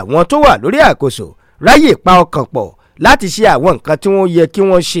kí àwọn tó wà lórí àkóso ráyè pa ọkàn pọ̀ láti ṣe àwọn nǹkan tí wọ́n yẹ kí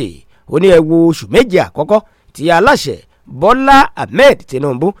wọ́n ṣe. Ó ní ẹ wo oṣù méje àkọ́kọ́ tí aláṣẹ Bọ́lá Ahmed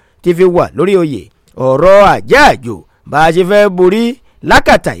Tinubu ti fi wà lórí oyè. Ọ̀rọ̀ àjáàjò bá a ṣe fẹ́ borí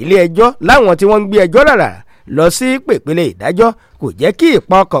lákàtà ilé ẹjọ́ láwọn tí wọ́n ń gbé ẹjọ́ rárá lọ sí pèpele ìdájọ́ kò jẹ́ kí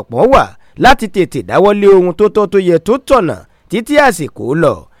ìpa ọkàn pọ̀ wà láti tètè dáwọ́lé ohun tó tọ́ tó yẹ tó tọ̀nà títí àsìkò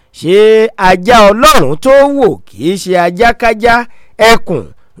lọ. Ṣé ajá Ọlọ́run tó wò kì í ṣe ajákájá ẹkùn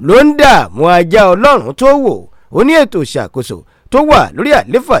ló ń dààmú ajá Ọlọ́run tó wò? Ó ní ètò ìṣàkóso tó wà lórí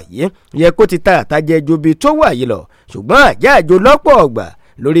àléfà yìí yẹ kó ti ta àtàjẹ ju bí tó wà yìí lọ, ṣùgbọ́n àjáàjò lọ́pọ̀ ọgbà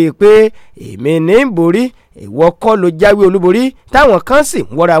lórí pé èmi ní ń borí ìwọ kọ́ ló jáwé olúborí táwọn kan sì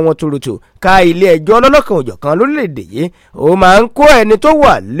ń wọ́ra wọn tuurutu ka ilé ẹjọ́ lọ́lọ́kan òjọ̀kan lórílẹ̀‐èdè yìí. Ó máa ń kó ẹni tó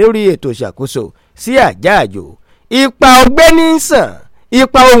wà lórí ètò ìṣàkóso sí àjáàjò. Ipa ọgbẹ́ni ń sàn,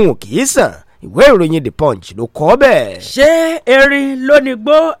 ipa ohun kì í sàn. Ìwé ìròyìn The Punch ló kọ bẹ́ẹ̀. Ṣé erin ló ní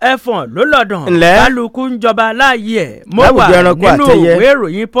gbó ẹfọ̀n ló lọ́dàn? Kálukú ń jọba láàyè ẹ̀. Mo wà nínú ìwé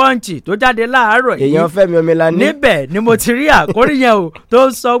ìròyìn Punch tó jáde láàárọ̀ yìí. Èèyàn Fẹ́mi Omilani. Níbẹ̀ ni mo ti rí àkórí yẹn o tó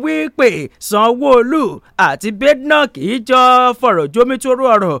ń sọ wípé Sanwó-Olú àti Badenoch kì í jọ fọ̀rọ̀ jómítóró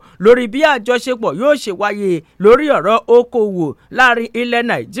ọ̀rọ̀ lórí bí àjọṣepọ̀ yóò ṣe wáyé lórí ọ̀rọ̀ okòwò láàrin ilẹ̀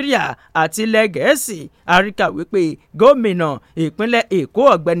Nàìjíríà àti ilẹ̀ Gẹ̀ẹ́sì. Àríkà wípé gómìnà ìpínlẹ̀ Èkó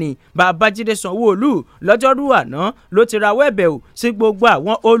ọ̀gbẹ́ni Babájídé Sanwó-Olú lọ́jọ́rú àná ló ti rawọ́ ẹ̀bẹ̀ o sí gbogbo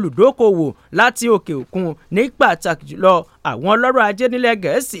àwọn olùdókòwò láti òkè òkun ní pàtàkì jùlọ àwọn ọlọ́rọ̀ ajé nílẹ̀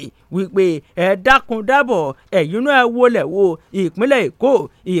Gẹ̀ẹ́sì wípé ẹ dákun dábọ̀ ẹ̀yin náà wọlé wo ìpínlẹ̀ Èkó,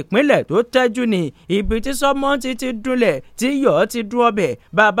 ìpínlẹ̀ tó tẹ́jú ni ibi tí sọ́mọ́ǹtì ti dúnlẹ̀ tí yọ̀ ti dún ọbẹ̀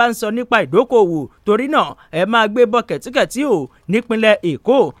bàbá ń sọ nípa ìdókòwò. Torí náà ẹ máa gbé bọ́ kẹ̀tíkẹ̀tí o nípínlẹ̀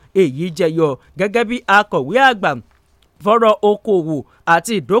Èkó. Èyí jẹyọ gẹ́gẹ́ bí akọ̀wé àgbà fọ́rọ̀ okòwò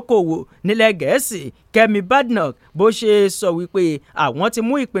àti ìdókòwò nílẹ̀ Gẹ̀ẹ́sì Kẹ́mi Badenoch bó ṣe sọ wípé àwọn ti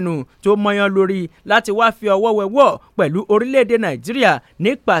mú ìpinnu tó mọyán lórí láti wá fi ọwọ́ wẹwọ́ pẹ̀lú orílẹ̀-èdè Nàìjíríà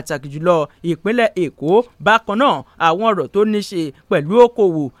ní pàtàkì jùlọ ìpínlẹ̀ Èkó. Bákan náà àwọn ọ̀rọ̀ tó ní ṣe pẹ̀lú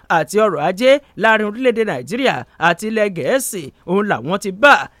okòwò àti ọrọ̀ ajé láàrin orílẹ̀-èdè Nàìjíríà àti ilẹ̀ Gẹ̀ẹ́sì òun làwọn ti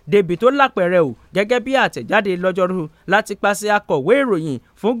bá débi tó lápẹ̀rẹ̀ o gẹ́gẹ́ bí àtẹ̀jáde lọ́jọ́rú láti pàṣẹ akọ̀wé ìròyìn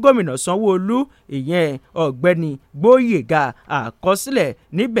fún gómìnà Sanwó-Olú ìyẹn ọ̀gbẹ́ni Gbóyèga Àkọsílẹ̀.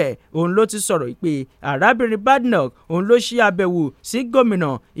 Níbẹ̀ òun ló ti sọ̀rọ̀ pé arábìnrin Badenoch òun ló ṣí àbẹ̀wò sí gómìnà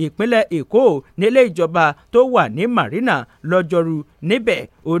ìpínlẹ̀ Èkó nílé ìjọba tó wà ní Marina lọ́jọ́rú. Níbẹ̀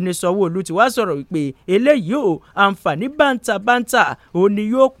òun ní Sanwó-Olú ti wá sọ̀rọ̀ wípé eléyìí ò àǹfààní bántabántà òun ni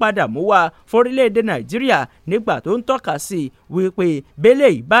yóò padà mú wá fórílẹ̀-èdè Nàìjíríà nígbà tó ń tọ́ka sí wípé bẹ́lẹ̀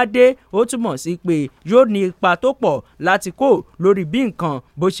ìbádé ó túmọ̀ sí pé yóò ní ipa tó pọ̀ láti kó lórí bí nǹkan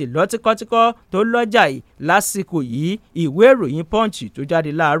bó ṣe lọ tíkọ́tíkọ́ tó lọ́jà yìí lásìkò yìí. Ìwé ìròyìn Punch tó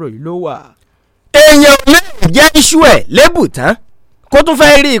jáde láàárọ̀ yìí ló wà. Èèyàn mẹ́rin jẹ́ iṣu ẹ̀ lébù tán kó tún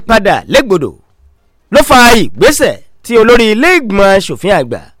fẹ́ rí i padà légbodò ló fa ìgbésẹ̀ tí olórí ilé ìgbìmọ̀ asòfin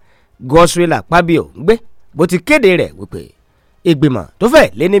àgbà Godswill Akpabio ń gbé bó ti kéde rẹ̀ wípé ìgbìmọ̀ tó fẹ́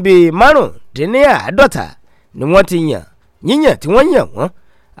lé ní bíi 55 ni wọ́n ti yíyàn tí wọ́n yàn wọ́n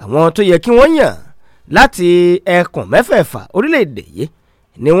àwọn tó yẹ kí wọ́n yàn láti ẹkùn mẹ́fẹ̀ẹ̀fà orílẹ̀-èdè yìí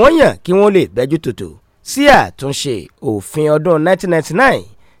ni wọ́n yàn kí wọ́n lè bẹ́jú tòtò sí àtúnṣe òfin ọdún 1999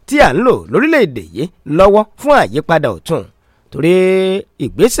 tí à ń lò lórílẹ̀‐èdè yìí lọ́wọ́ fún àyípadà ọ̀tun. Torí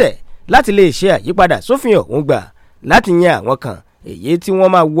ìgbésẹ̀ láti lè ṣe àyípadà sófin ọ̀hún gbà láti yan àwọn kan èyí tí wọ́n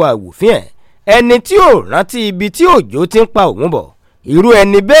máa wo àwòfín ẹ̀ ẹni tí ò rántí ibi tí òjò ti ń pa òun bọ̀ irú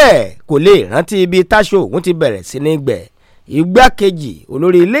ẹni bẹ́ẹ̀ kò lè rántí ibi táṣọ òun ti bẹ̀rẹ̀ sí ní gbẹ. Igbákejì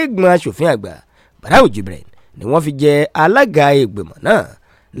olórí ilé ìgbìmọ̀ asòfin àgbà Barau Jibrin ni wọ́n fi jẹ alága ìgbìmọ̀ náà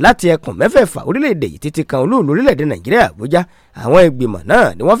láti ẹkùn mẹ́fẹ̀ẹ̀fà orílẹ̀-èdè yìí títí kan olóòlù orílẹ̀-èdè Nàìjíríà Àbújá. Àwọn ìgbìmọ̀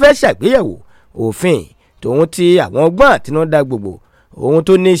náà ni wọ́n fẹ́ ṣàgbéyẹ̀wò òfin tòun ti àwọn ọgbọ́n àtinúdá gbogbo ohun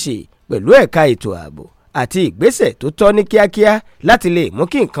tó ní í ṣe pẹ̀lú ẹ̀ka ètò ààbò àti ìgbésẹ̀ tó tọ́ ní kíákíá láti lè mú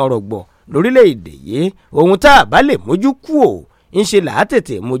kí nǹkan rọgbọ lórílẹ̀-èdè yìí. Ohun tá a bá lè mójú kú ò ń ṣe là á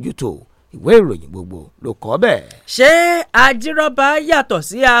tètè mójútó. Ìwé ìròyìn gbogbo ló kọ bẹ́ẹ̀. Ṣé ajírọ́bà yàtọ̀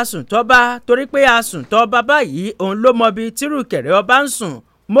sí asùntọ́ba torí pé asùntọ́ba báyìí òun ló mọ bí tírùkẹ̀rẹ̀ ọba ń sùn?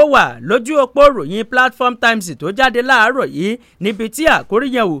 Mo wà lójú òpó ròyìn Platform Times tó jáde láàárọ̀ yìí níbi tí àkórí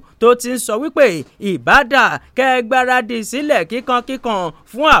yẹn wò tó ti ń sọ wípé ìbádà kẹgbáradì sílẹ̀ kíkankíkan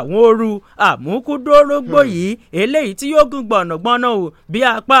fún àwọn ooru àmúkúdórógbó yìí eléyìí tí yóò gùn gbọ̀nàgbọ̀nà o bí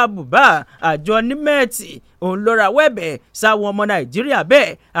apá bùbá àjọ nímẹ̀tì òun ló ra wẹ́ẹ̀bẹ̀ sáwọn ọmọ Nàìjíríà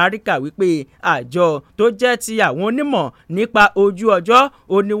bẹ́ẹ̀ àríkà wípé àjọ tó jẹ́ ti àwọn onímọ̀ nípa ojú ọjọ́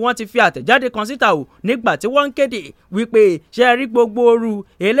òun ni wọ́n ti fi àtẹ̀jáde kan síta o nígbà tí wọ́n ń kéde wípé ṣe rí gbogbo ooru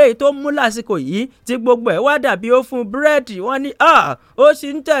eléyìí tó mú lásìkò yìí tí gbogbo ẹ̀ wá dàbí ó fún búrẹ́dì wọ́n ní ó sì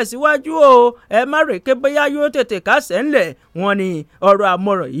ń tẹ̀síwájú o ẹ má rèké bóyá yóò tètè kásẹ̀ ńlẹ̀ wọ́n ní ọ̀rọ̀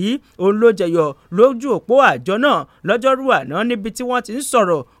àmọ̀ràn yìí òun ló jẹyọ lójú òpó àjọ náà lọ́jọ́rú àná níbi tí wọ́n ti ń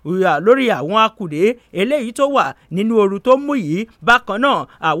sọ̀rọ̀ lórí àwọn akùdé eléyìí tó wà nínú ooru tó mú yìí bákan náà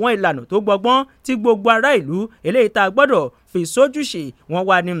àwọn ìlànà tó gbọgbọ́n tí gbogbo ará ìlú eléyìí tá a gbọ́dọ̀ fi sójúṣe wọn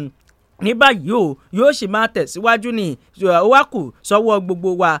wà ní báyìí o yóò sì máa tẹ̀síwájú ní wákù sọ́wọ́ gbogbo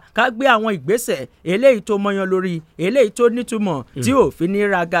wa ká gbé àwọn ìgbésẹ̀ eléyìí tó mọyan lórí eléyìí tó nítumọ̀ tí ò fi ní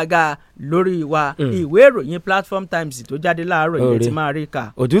ra gàgà lórí wa ìwé ìròyìn Platform Times tó jáde láàárọ̀ ilé tí máa rí kà.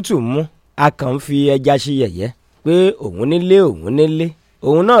 òtútù mú a kàn ń fi ẹja ṣe yẹ̀yẹ́ pé òun nílé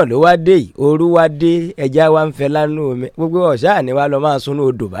òun náà ló wá dé yìí ooru wá dé ẹja wa ń fẹ́ lánàá omi gbogbo ọ̀sá ni wa lọ máa súnú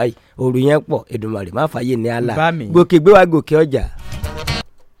odò báyìí ooru yẹn pọ̀ Èdùmàrè má fàyè ní àlà gòkè gbé wa gòkè ọjà.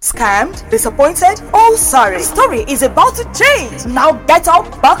 Scammed? Disappointed? Oh, sorry. The story is about to change. Now get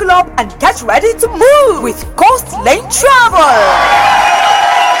up, buckle up, and get ready to move with Coast Lane Travel.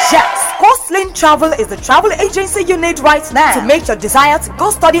 Yes, Coast Lane Travel is the travel agency you need right now to make your desire to go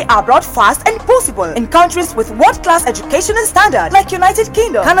study abroad fast and possible in countries with world-class education and standard like United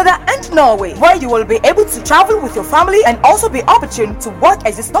Kingdom, Canada, and Norway, where you will be able to travel with your family and also be opportune to work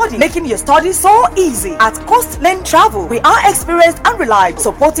as you study, making your study so easy. At Coast Lane Travel, we are experienced and reliable,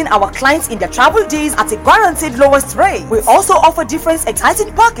 supporting our clients in their travel days at a guaranteed lowest rate. We also offer different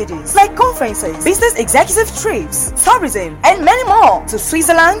exciting packages like conferences, business executive trips, tourism, and many more to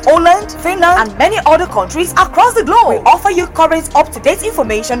Switzerland, Holland, Finland, and many other countries across the globe. We offer you current up-to-date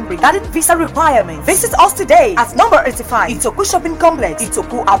information regarding visa requirements. Visit us today at number 85 Itoku Shopping Complex,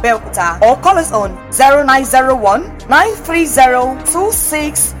 Itoku, Abeokuta, or call us on 0901 930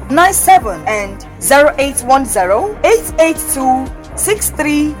 2697 and 0810 882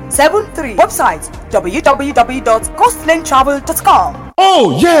 6373. Website www.coastlanetravel.com.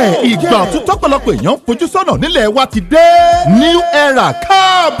 Oh yeah! Ìgbà ọ̀tun tọ́pọ̀lọpọ̀ èèyàn fojú sọ́nà nílẹ̀ wa ti dé. New Era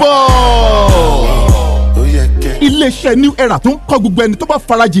káàbọ̀. Iléeṣẹ́ New Era tó ń kọ́ gbogbo ẹni tó bá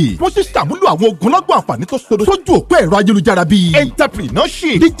farajì. Wọ́n sì ṣàmúlò àwọn ogunlọ́gbọ̀n àǹfààní tó sodo sójú òpó ẹ̀rọ ayélujára bíi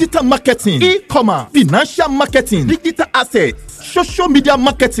entrepreneurship, digital marketing, e-commerce, financial marketing, digital assets, social media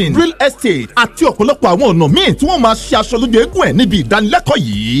marketing, real estate àti ọ̀pọ̀lọpọ̀ àwọn ọ̀nà míì tí wọ́n máa ṣe aṣọ lójú eégún ẹ̀ níbi ìdánilẹ́kọ̀ọ́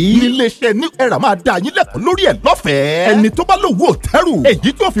yìí. Iléeṣẹ́ New Era máa dá yín lẹ́kọ̀ọ́ lórí ẹ̀ lọ́fẹ̀ẹ́. Ẹni tó bá lòwú òtẹ́rù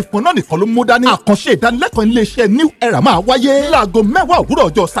èyí tó fi fún náà nìkan ló mú dání. Àkànṣe ìdánilẹ́kọ̀ọ́ iléeṣẹ́ New Era máa wáyé láago 10 òwúrọ̀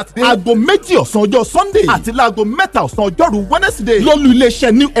ọjọ́ Sátidé, aago 2 ọ̀sán ọjọ́ Sunday àti láago 3 ọ̀sán ọjọ́rú Wednesday. Lólú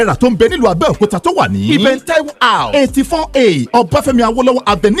iléeṣẹ́ New Era tó ń bẹ nílùú Abẹ́òkúta tó wà ní Ibentaiwo House 84A Ọbáfẹ́mi Awólọ́wọ̀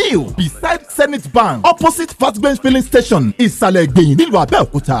Avenue beside Zenith Bank opposite Fastbench filling station ìsàlẹ̀ Ìgbẹ̀yìn nílùú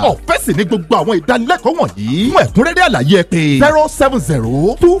Abẹ́òkúta. Ọ̀fẹ́ sì ni gbogbo àwọn ìdánilẹ́kọ̀ọ́ wọ̀nyí. Fún ẹ̀kúnrẹ́rẹ́ àlàyé ẹ pè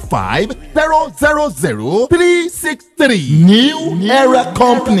 07025000363 New Era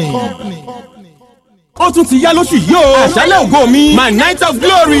Company. Ó tún ti yá lóṣù yìí o. Àṣálẹ̀ ògo mi, my night of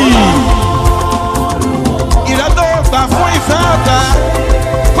glory. Ìrẹ́tọ̀ gbà fún ìfẹ́ ọ̀tá.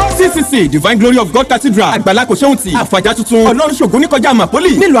 CCC Divine Glory of God Cathedral Àgbàlá Kòṣeùntì Àfàjà tuntun Ọlọ́run ṣògo ní kọjá Màpólì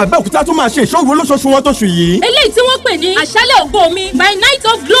nílùú Abẹ́òkúta tó máa ṣe ìṣòro olóṣooṣù wọn tóṣù yìí. eléyìí tí wọ́n pè ní àṣálẹ̀ ògo mi my night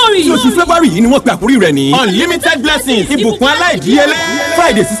of glory. tí oṣù February yìí ni wọ́n pe àkórí rẹ̀ ní unlimited blessings ìbùkún aláìdíyelé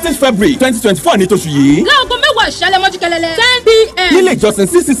Friday 16 February 2024 ní tóṣù yìí. láago 10 àṣálẹ̀ mọ́jú kẹlẹ́lẹ́ 10 p.m. nílé ìjọsìn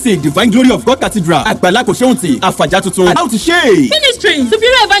CCC Divine Glory of God Cathedral Àgbàlá Kòṣeùntì Àfàjà tuntun àdáwò ti ṣe. ministry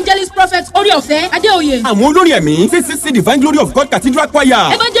superior evangelist prophet Oríọ̀fẹ́ Adéoyè. àwọn olórí ẹ̀mí CCC Divine Glory of God Cathedral choir.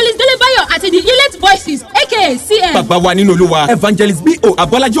 evangelist Délébáyọ̀ àti the elect voices aka CM. bàbá wa nínú Olúwa evangelist B.O.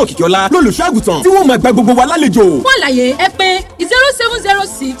 Abọ́lájí Òkìkíọlá lólùṣọ́àgùtàn tí wọ́n máa gba gbogbo wa lálejò. fún àlàyé ẹ pè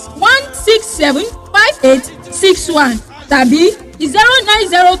 0706 167 5861 tàbí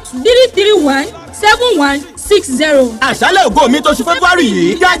 0902 331 7160. àṣálẹ̀ ògo mi tóṣù February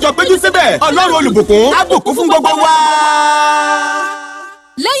yìí yájọ péjú síbẹ̀ Ọlọ́run olùbùkún á bùkún fún gbogbo wa.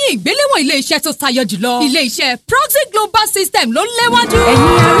 lẹ́yìn ìgbéléwọ̀n ilé-iṣẹ́ tó tayọ jùlọ ilé-iṣẹ́ Proxy Global System ló léwájú.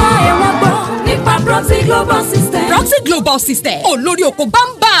 ẹ̀yin ará ẹ̀ wá gbọ́ nípa Proxy Global System. Proxy Global System olórí oko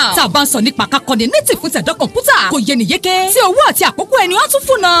bámbàm tá a bá ń sọ nípa kakọ́ni native fún tẹ̀dọ́ kọ̀ǹpútà kò yé ni yéké tí owó àti àkókò ẹni wọ́n tún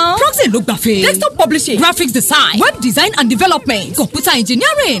fún náà. Proxy ló gbàfẹ́ desktop publishing graphics design web design and development computer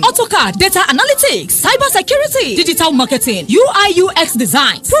engineering AutoCAD data analytics cyber security digital marketing UI UX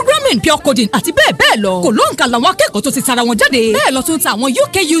design programming pure coding àti bẹ́ẹ̀ bẹ́ẹ̀ lọ. kò lóǹkà làwọn akẹ́kọ̀ọ́ tó ti tara wọn jáde bẹ́ẹ̀ lọ tún ta àwọn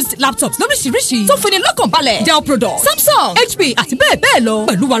UK used laptops lóríṣiríṣi tó fini lọ́kàn balẹ̀ Dell products Samsung HP àti bẹ́ẹ̀ bẹ́ẹ̀ lọ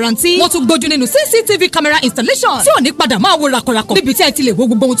pẹ̀lú warranty wọ́n tún gbójú nínú CCTV camera installation tí ò ní padà máa wo rakọrakọ níbi tí ẹ ti lè wo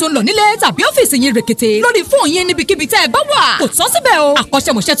gbogbo ohun tó ń lọ nílé tàbí ọ́fíìsì yín rèkété lórí fóònù yín níbikíbi tẹ́ ẹ bá wà. Kò tán síbẹ̀ o,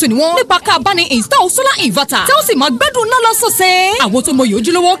 àkọ́ṣẹ́mọṣẹ́ tún ni wọ́n nípa ká bá ní install solar inverter tí ó sì máa gbẹ́dùn náà lọ́sọ̀ọ̀sẹ̀. Àwọn tó mọyì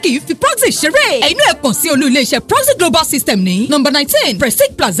ojúlówó kì í fi proxy ṣeré. Ẹ̀yin náà kàn sí olú ilé iṣẹ́ Proxy Global System ní number 19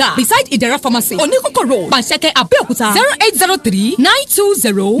 Prestige Plaza beside Ìdẹ̀ra Pharmacy Oníkókó Road Pàṣẹkẹ́ Abẹ́òkúta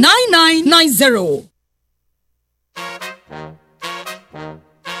 0803-920-9990.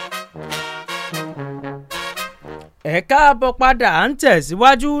 ẹ káàbọ̀ padà à ń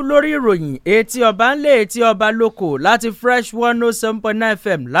tẹ̀síwájú lórí ìròyìn etí ọba ńlẹ̀ etí ọba lóko láti fresh 107.9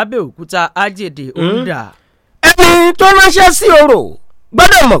 FM lábẹ́òkúta ajéde òǹdà. ẹni tó ránṣẹ́ sí orò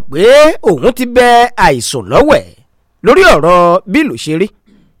gbọ́dọ̀ mọ̀ pé òun ti bẹ àìsàn lọ́wẹ̀ lórí ọ̀rọ̀ bílù ṣe rí.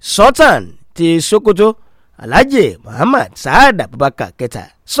 Sultan ti Sokoto Alhaji Muhammad Saad Abubakar kẹta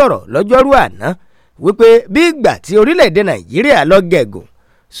sọ̀rọ̀ lọ́jọ́rú àná wípé bí ìgbà tí orílẹ̀-èdè Nàìjíríà lọ gẹ̀gùn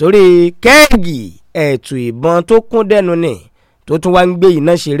sórí kẹ́ẹ̀gì ẹ̀tù ìbọn tó kún dẹ́nu ni tó tún wá ń gbé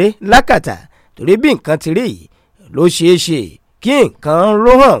iná ṣeré lákàtà torí bí nǹkan ti rí yìí ló ṣeé ṣe kí nǹkan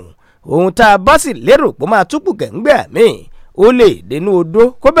ró hàn ohun tá a bá sì lérò pé máa túpù kẹ̀ǹgbẹ́ míì ó lè dénú odó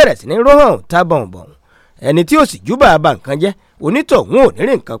kó bẹ̀rẹ̀ sí ní ró hàn tá bọ̀ǹbọ̀ǹ ẹni tí ó sì júbà bá nǹkan jẹ́ onítọ̀hún ò ní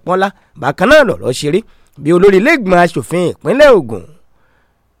rí nǹkan pọ́nlá bákan náà lọ̀rọ̀ ṣe rí bí olórí ilé-ìgbìmọ̀ asòfin ìpínlẹ̀ Ògùn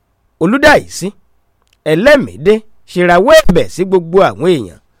Olúdáìsí Ẹlẹ́mìdé ṣe rawọ́ ẹ̀bẹ̀ sí gbogbo àwọn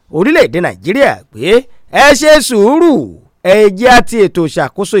èèyàn orílẹ̀-èdè Nàìjíríà pé ẹ ṣe sùúrù ẹ jẹ́ àti ètò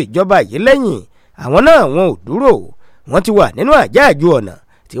ìṣàkóso ìjọba yìí lẹ́yìn àwọn náà wọn ò dúró wọ́n ti wà nínú àjáàjú ọ̀nà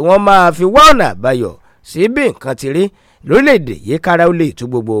tí wọ́n máa fi wá ọ̀nà àbáyọ sí bí nǹkan ti rí lórílẹ̀-èdè yìí kára ó lè tú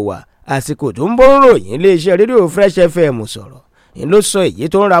gbogbo wa àsìkò tó ń bọ́ ń ròyìn iléeṣẹ́ rédíò Fresh FM sọ̀rọ̀ ni ló sọ èyí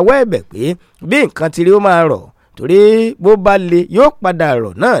tó ń rawọ́ ẹ̀bẹ̀ pé bí nǹkan ti rí ó máa rọ̀ torí bó bá le yóò padà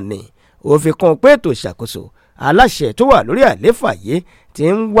rọ̀ náà ni ó fi kún un pé ètò ìṣàkóso aláṣẹ tó wà lórí àléfà yìí ti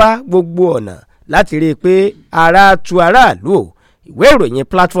ń wá gbogbo ọ̀nà láti rí i pé ara tu aráàlú o ìwé ìròyìn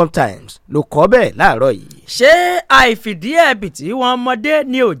Platform Times ló kọ bẹ́ẹ̀ láàárọ̀ yìí. ṣé àìfìdí ẹ̀bì tí wọ́n mọdé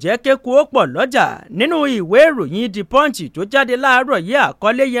ni ò jẹ́ kéku ó pọ̀ lọ́jà nínú ìwé ìròyìn The Punch tó jáde láàárọ̀ yìí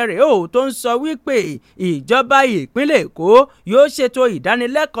àkọlé yẹn rèé o tó ń sọ wípé ìjọba ìpínlẹ̀ Èkó yóò ṣètò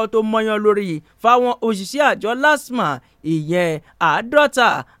ìdánilẹ́kọ̀ọ́ tó mọyan lórí fáwọn òṣìṣẹ́ àjọ LASTMA ìyẹn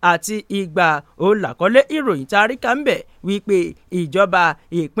 50 àti 100 olàkọlé ìròyìn taríkà ń bẹ̀ wípé ìjọba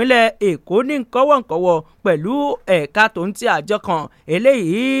ìpínlẹ̀ Èkó ní nkọ́wọ́nkọ́wọ́ pẹ̀lú ẹ̀ka tó ń ti àjọ kan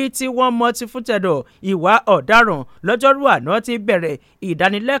eléyìí tí wọ́n mọ̀ ti fún tẹ̀dọ̀ ìwà ọ̀daràn lọ́jọ́rú àná ti bẹ̀rẹ̀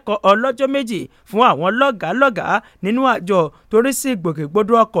ìdánilẹ́kọ̀ọ́ ọlọ́jọ́ méjì fún àwọn lọ́gàálọ́gàá nínú àjọ torí sí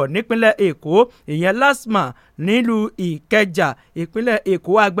gbòkègbodò ọkọ̀ nípínlẹ̀ Èkó ìyẹn LASTMA nílùú Ìkẹjà ìpínlẹ̀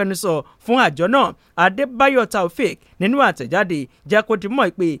Èkó agbẹnusọ fún àjọ náà Adébáyọ̀ Taofik nínú àtẹ̀jáde jẹ́ kó ti mọ̀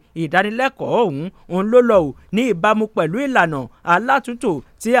pé ìdánilẹ́kọ̀ọ́ òun ló lọ ní ìbámu pẹ̀lú ìlànà alátúntò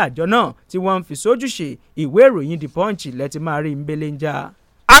tí àjọ náà tí wọ́n ń fi sójúṣe ìwé ìròyìn The Punch lẹ́tí máa rí nbẹ́lẹ́njà.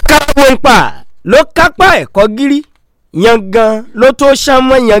 akáwọ́ ń pa ló kápá ẹ̀kọ́ gírí yangan ló tó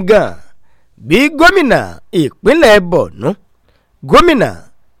ṣàmọ́ yangan bí gómìnà ìpínlẹ̀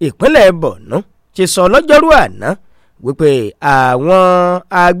Borno ṣe sọ lọ́jọ́rú àná wípé àwọn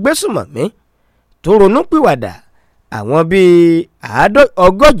agbésùmọ̀mí tó ronú pìwàdà àwọn bíi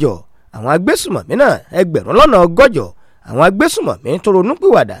 100 àwọn agbésùmọ̀mí náà 1,100 àwọn agbésùmọ̀mí tó ronú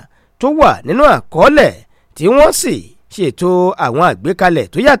pìwàdà tó wà nínú àkọọ́lẹ̀ tí wọ́n sì ṣètò àwọn àgbékalẹ̀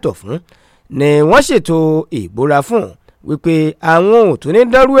tó yàtọ̀ fún ni wọ́n ṣètò ìbúra fún wípé àwọn ò tún ní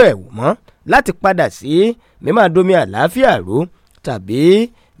dárú ẹ̀ wò mọ́ láti padà sí mímáa domi àlàáfíà rú tàbí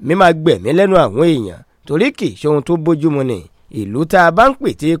mímáa gbẹ̀mí lẹ́nu àwọn èèyàn torí kì í ṣe ohun tó bójúmu ni ìlú tá a bá ń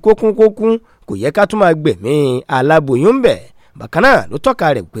pète kókúnkókún kò yẹ ká tún máa gbẹ̀mí aláboyún bẹ̀ bákan náà ló tọ́ka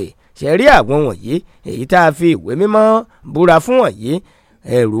rẹ̀ pé ṣe rí àwọn wọ̀nyí èyí tá a fi ìwé mímọ́ búra fún wọ̀nyí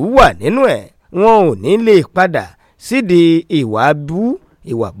ẹ̀rù wà nínú ẹ̀ wọn ò ní lè padà sídìí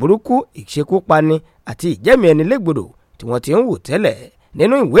ìwà burúkú ìṣekúpani àti ìjẹ́mi ẹni légbodò tí wọ́n ti ń wò tẹ́lẹ̀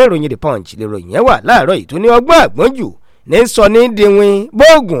nínú ìwé ìròyìn The Punch lè ròyìn ẹ̀ wà láàárọ̀ yìí tó ní ọgbọ́n àgbọ́njù ní sọ ní diwin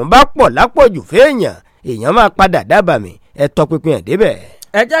bóògùn bá pọ̀ lápọ̀jù èèyàn máa padà dábàmì ẹ̀ tọpinpin ẹ̀ débẹ̀.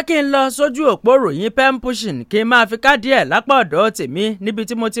 ẹ jẹ́ kí n lọ sójú òpó ròyìn pen pushing kí n máa fi káàdì ẹ̀ lápá ọ̀dọ̀ tèmi níbi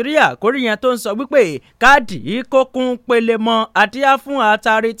tí mo ti rí àkórí yẹn tó ń sọ wípé káàdì yìí kó kún pele mọ́ adíá fún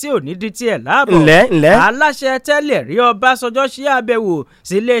àtàrí tí ò ní di tiẹ̀ láàbọ̀. ǹlẹ́. aláṣẹ tẹ́lẹ̀ rí Ọbásanjọ́ ṣe àbẹ̀wò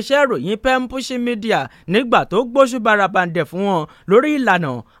sí iléeṣẹ́ ròyìn pen pushing media nígbà tó gbóṣù barabandẹ̀ fún wọn lórí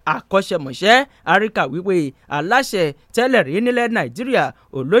ìlànà àkọ́ṣẹ́mọṣẹ́ àríkà wípé aláṣẹ tẹ́lẹ̀ rí nílẹ̀ Nàìjíríà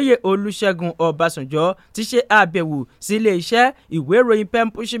Olóyè Olúṣẹ́gun Ọbásanjọ́ ti ṣe àbẹ̀wò sí iléeṣẹ́ ìwé ìròyìn pen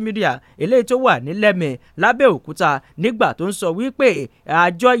pen pushing media eléyìí tó wà ní Lẹ́mẹ̀ lábẹ́òkúta nígbà tó ń sọ wípé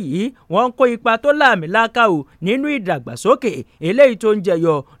àjọ yìí wọ́n ń kó ipa tó láàmìlàaka o nínú ìdàgbàsókè eléyìí tó ń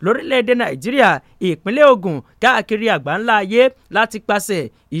jẹyọ lórílẹ̀‐èdè Nàìjíríà ìpínlẹ̀ Ògùn káàkiri àgbáńlá ayé láti pàṣẹ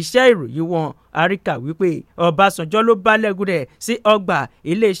iṣẹ́ ìròyìn wọn àríkà wípé Ọbásanjọ́ ló bá lẹ́gùdẹ̀ sí ọgbà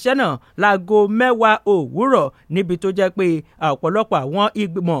iléeṣẹ́ náà láago 10 òwúrọ̀ níbi tó jẹ́ pé ọ̀pọ̀lọpọ̀ àwọn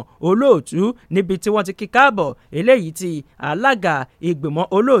ìgbìmọ̀ olóòtú níbi tí wọ́n ti kí káàbọ̀ eléyìí tí alága ìgbìmọ̀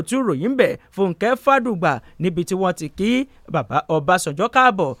olóòtú ròyìn bẹ̀ Fúnkẹ́ Fádùgbà níbi tí wọ́n ti kí bàbá Ọbásanjọ́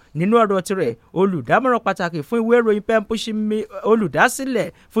káàbọ̀ nínú ọ̀rọ̀ tirẹ̀ olùdámọ̀ràn pàtàkì fún ìwé ìròyìn pen pushing olùdásílẹ̀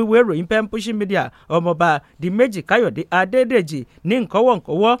fún ìwé ìròyìn pen pushing media ọmọọba Dìméjì Káyọ̀dé Adédèjì ní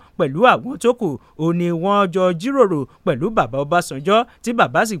nkọ́wọ́nkọ́wọ́ pẹ̀lú àwọn tó kù ó ní wọ́n jọ jíròrò pẹ̀lú bàbá Ọbásanjọ́ tí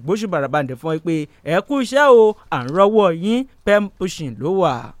bàbá sì gbóṣù bàràbàǹdẹ̀ fún ẹ pé ẹ kú iṣẹ́ o à ń rọ́wọ́ yín pen pushing ló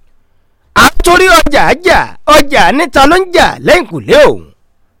wà. àtúrí ọjà níta ló ń jà lẹ́yìnkùlé òun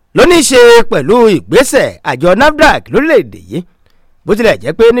ló ní í ṣe pẹ̀lú ìgbésẹ̀ àjọ NAFDAC lórílẹ̀‐èdè yìí bó tilẹ̀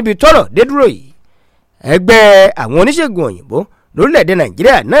jẹ́ pé níbi tọ́rọ̀ dé dúró yìí ẹgbẹ́ àwọn oníṣègùn òyìnbó lórílẹ̀‐èdè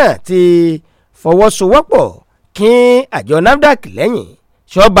Nàìjíríà náà ti fọwọ́sowọ́pọ̀ kín àjọ NAFDAC lẹ́yìn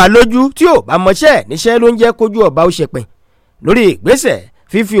ṣọba lójú tí ò bá mọṣẹ́ níṣẹ́ ló ń jẹ́ kójú ọba ó ṣe pin lórí ìgbésẹ̀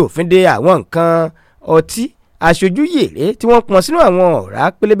fífi òfin de àwọn nǹkan ọtí aṣojú yèrè tí wọ́n pọn sínú àwọn ọ̀rá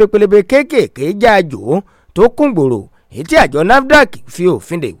pélébépélébé kéékèèké jáàjò tó kún gbòòrò èyí tí àjọ NAFDAC fi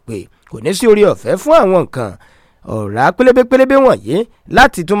òfin de pé kò ní sí orí ọ̀fẹ́ fún àwọn nǹkan ọ̀rá pélébépélébé wọ̀nyí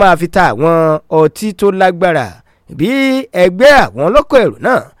láti tún máa fi ta àwọn ọtí tó lágbára bí ẹgbẹ́ àwọn ọlọ́kọ̀ èrò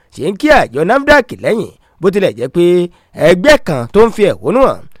náà ṣe ń kí àjọ NAFDAC lẹ́yìn bó tilẹ̀ jẹ́ pé ẹgbẹ́ kan tó ń fi ẹ̀hónú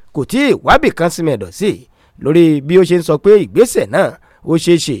hàn kò tí ì wábì kan sí mẹ́dọ̀ sí lórí bí ó ṣe ń sọ pé ìgbésẹ̀ náà ó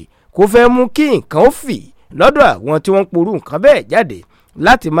ṣeé ṣe kó fẹ́ mú kí nǹkan ó fì lọ́dọ̀ àwọn tí wọ́n ń porú nǹkan bẹ́ẹ̀ jáde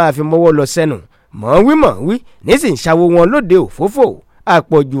láti máa fi mọ́wọ́ lọ sẹ́nu mọ̀ọ́wí nísìnyí ṣàwo wọn lóde òfófó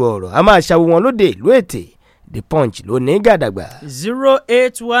àpọ̀jù ọ̀rọ̀ a máa ṣàwo wọn lóde ìlú ètè The Punch ló ní gàdàgbà.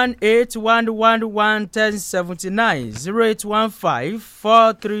 08181111079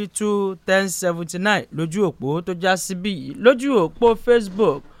 08154321079 lójú òpó tó já síbí yìí lójú òpó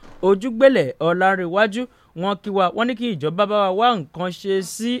Facebook ojúgbélẹ̀ ọ̀làǹrẹ̀wájú wọn kí wa wọ́n ní kí ìjọba bá wa wá nǹkan ṣe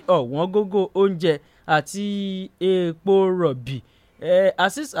sí ọ̀wọ́n gógó oúnjẹ àti epo rọ̀bì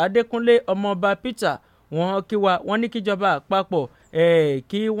Azeez Adékúnlé ọmọọba Peter wọ́n kí wa wọ́n ní kíjọba àpapọ̀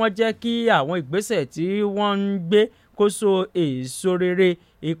kí wọ́n jẹ́ kí àwọn ìgbésẹ̀ tí wọ́n ń gbé kó so èso rere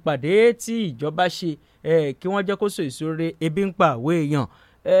ìpàdé tí ìjọba ṣe kí wọ́n jẹ́ kó so èso rere ebi ń pa àwọn èèyàn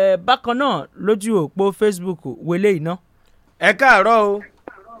bákan náà lójú òpó Facebook wọlé iná. ẹ káàárọ̀ o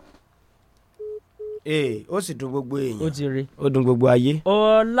ó sì dùn gbogbo èèyàn ó ti rí ó dùn gbogbo ayé.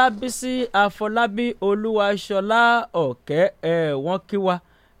 Ọlábísí Afọlábí Olúwaṣọlá Ọ̀kẹ́ wọ́n kí wa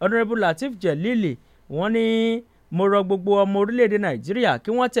Honourable Lateef Jelili wọ́n ní mo rọ gbogbo ọmọ orílẹ̀-èdè Nàìjíríà kí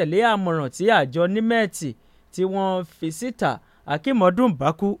wọ́n tẹ̀lé àmọ̀ràn tí àjọ nímẹ̀tì tí wọ́n fi síta Akímọ́dún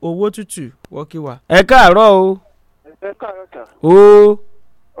Bákú owó tútù wọ́n kí wa. ẹ káàárọ̀ o. ẹ káàárọ̀ sà. o.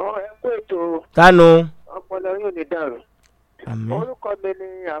 ẹ kú ètò. tánu. ọpọlọ yóò ní dàrú. àmín. orúkọ mi ni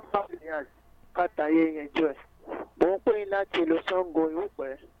àfáàlìyàn kàtàyé yẹnjú ẹ mò ń pè láti ìlú Ṣàngó Ìwúpẹ́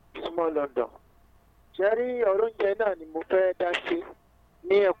small London. ṣe rí ọ̀rọ̀ oúnjẹ náà ni mo fẹ́ dá sí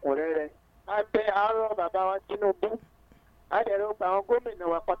ní ẹ̀kúnrẹ́rẹ́. abẹ́ àárọ̀ bàbá wa Tinubu adẹ̀rọ̀ gba àwọn gómìnà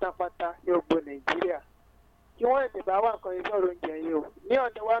wa pátápátá ní gbogbo Nàìjíríà kí wọ́n ètè bá wà kan iṣẹ́ ọ̀rọ̀ oúnjẹ yìí o ní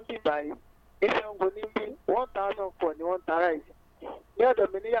ọ̀dọ̀ wa ń bì báyìí ní Ṣàngó níbí 1,004 ni wọ́n ta ráìsì ní ọ̀dọ̀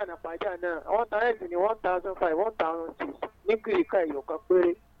mi ní Yànàpájà náà wọ́n ta ráìsì ní 1,500 1,006 ní kìrìkà ẹ̀yọ̀kan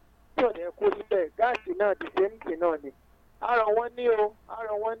péré tí ọ̀dẹ̀ kú síbẹ̀ gáàsì náà ti ṣe ń tì náà ni àrọ̀ wọn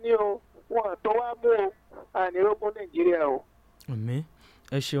ní o wọn àtọ́ wá mú o ànírógún Nàìjíríà o. àmín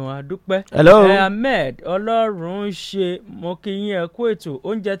ẹ ṣeun àdúpẹ́. hello. Ahmed ọlọ́run ṣe mo kí yín ẹ kú ètò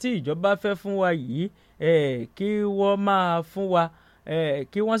oúnjẹ tí ìjọba fẹ́ fún wa yìí kí wọ́n máa fún wa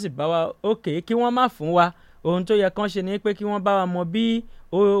kí wọ́n sì bá wa kí wọ́n má fún wa ohun tó yẹ kán ṣe ni pé kí wọ́n bá wa mọ bí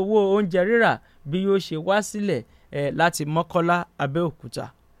owó oúnjẹ rírà bí yóò ṣe wá sílẹ̀ láti Mọ́kọ́lá Abẹ́òkúta.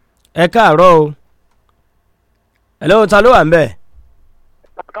 ẹ káàárọ̀ o. hello ta ló wà ń bẹ̀.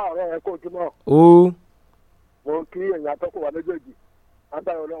 káàárọ̀ ẹ kó ojúmọ́. o. mo kí èèyàn atọ́kùn wa méjèèjì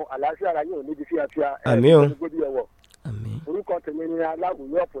agbára Ọlọ́run àlàáfíà ara yóò níbi fíafíà àmín o. àmín. orúkọ tèmi ni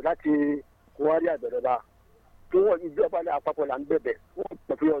aláwòye ọ̀pọ̀ láti kówárí àgbẹ̀dọ̀ba tí wọ́n ìjọba àpapọ̀ là ń bẹ̀bẹ̀ wọ́n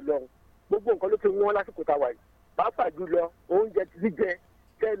pọ̀ fún Ọlọ́run gbogbo nǹkan ló ti wọ́n lásìkò táwa yìí pàápàá jùlọ oúnjẹ jíjẹ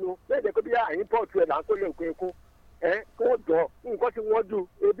tẹnu bẹ́ẹ̀ dẹ́ kó bí àyín pọ̀tù ẹ̀ là ń kó lè kó ekú kí wọ́n jọ nǹkan tí wọ́n dù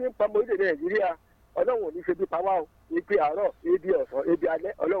ebi ń pa ọmọ orílẹ̀-èdè Nàìjíríà Ọlọ́run ò ní ṣe bí pa wá o ebi àárọ̀ ebi ọ̀sán ebi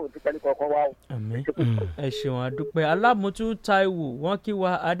alẹ́ Ọlọ́run ti pẹ́ ní kọ̀ọ̀kan wá o. àmín ẹ ṣeun àdúpẹ́ alámùtú Táíwò wọ́n kí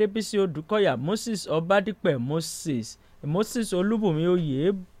wa Adébísí Odùkọ̀yà Moses Ọbádípẹ̀ Moses Moses Olúbùnmi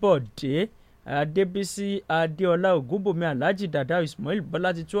Oyèbọ̀dé Adébísí Adéọlá Ògúnbùnmi Alhaji Dada Ismail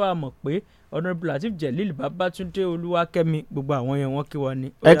Bọ́lá ti tó àmọ̀ pé Honourable Lateef Jelil Babátúndé Olúwakẹ́mi gbogbo àwọn yẹn wọ́n kí wọ́n ní.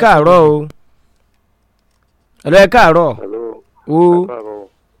 ẹ káàárọ̀ o. ẹ káàárọ̀. o.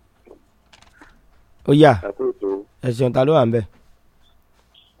 ó yá ẹ ṣeun ta ló wà ń bẹ̀.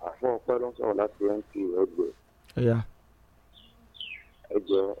 àfọ̀n ọpẹ́ ló ń sọ̀rọ̀ láti mp ẹgbẹ́. ó yá.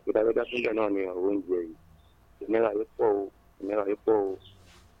 ẹjọ́ ìdájọ́ tó ń bẹ̀ náà ni àwọn oúnjẹ yìí ìnira yìí pọ̀ o ìnira yìí pọ̀ o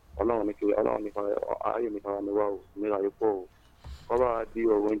ọlọ́run ní ayé mi kan mi wá o ìnira yìí pọ̀ o kọ́ bá wa di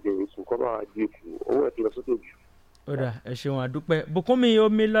ọ̀rọ̀ oúnjẹ yìí kù kọ́ bá wa di kù owó ẹ̀ ti lọ sókè jù. ó dà ẹ ṣeun àdúpẹ́ Bùkúnmi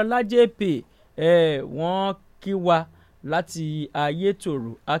Omilọ́lá JP wọ́n kí wa láti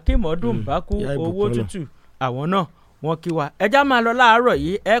Ayétòrò Akínmọ́dún Bákú owó tútù àwọn náà wọ́n kí wa ẹjá máa lọ láàárọ̀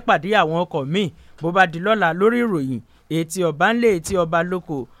yìí ẹ pàdé àwọn ọkọ̀ míì bó bá di lọ́la lórí ìròyìn etí ọba ńlẹ̀ etí ọba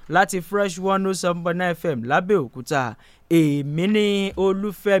lóko láti Fresh 107.9 FM lábẹ́òkúta èmi ní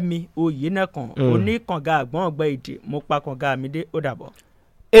Olúfẹ́mi Oyènẹ́kan oníkànga àgbọ̀n ọ̀gbẹ́ èdè mo pa kànga mi dé ó dàbọ̀.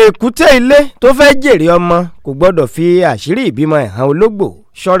 èkúté ilé tó fẹ́ jèrè ọmọ kò gbọ́dọ̀ fi àṣírí ìbímọ ẹ̀ hàn ológbò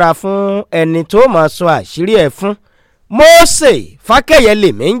ṣọ́ra fún ẹni tó máa sọ àṣírí ẹ̀ fún. Mósè Fákẹ́yẹ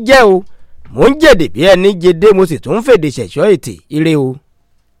lèmi ń jẹ́ o mò ń jèdè bí ẹni jẹdé mo sì tún fèdè ṣẹ̀ṣọ́ ètè ire o.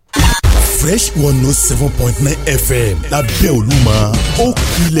 Fresh 107.9 FM lábẹ́ Olúmọ ó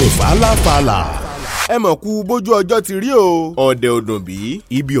kilẹ̀ fàlàfàlà. ẹ mọ̀ kú bójú ọjọ́ ti rí o. ọ̀dẹ̀ ọdún bí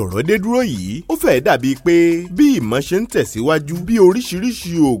ibi ọ̀rọ̀ dé dúró yìí ó fẹ́ẹ́ dàbí pé bí ìmọ̀ ṣe ń tẹ̀síwájú bí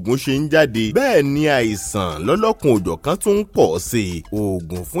oríṣiríṣi oògùn ṣe ń jáde bẹ́ẹ̀ ni àìsàn lọ́lọ́kun òjọ̀kan tún ń pọ̀ sí i.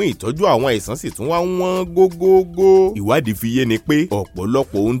 oògùn fún ìtọ́jú àwọn àìsàn sì tún wá wọ́n gógógó. ìwádìí fi yé ni pé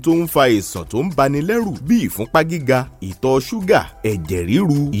ọ̀pọ̀lọpọ̀ ohun tó ń fa àìsàn tó ń bani lẹ́rù bíi ìfúnpá gíga ìtọ̀ ṣúgà ẹ̀jẹ̀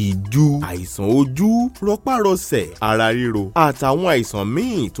ríru ìju àìsàn ojú rọpárọsẹ̀ ara ríro àtàwọn àìsàn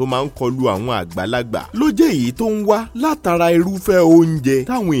míì tó máa ń kọlu àwọn àgbàlagbà ló jẹ́ èyí tó ń wá látara irúfẹ́ oúnjẹ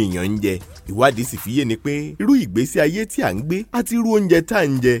táwọn èèyàn ń jẹ. ìwádìí sì fi yé ni pé irú ìgbésí ayé tí à ń gbé àti irú oúnjẹ tá à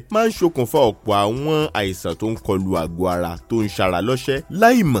ń jẹ máa ń ṣokùnfà ọ̀pọ̀ àwọn àìsàn tó ń kọlu àgọ́ ara tó ń ṣara lọ́ṣẹ́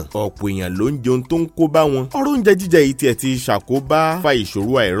láìmọ̀ ọ̀pọ̀ èèyàn ló ń jẹun tó ń kó bá wọn. ọ̀rọ̀ oúnjẹ jíjẹ yìí tiẹ̀ ti ṣàkóbá fa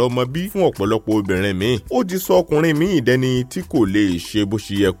ìṣòro àìrọ́mọbí fún ọ̀pọ̀lọpọ̀ obìnrin míì. ó ti sọ ọkùnrin míì dẹni tí kò lè ṣe bó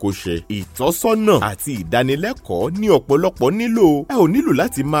ṣe yẹ kó ṣe. ìtọ́sọ́nà àti ìdánilẹ́kọ̀ọ́ ní ọ̀pọ̀lọpọ̀ nílò. ẹ ò nílò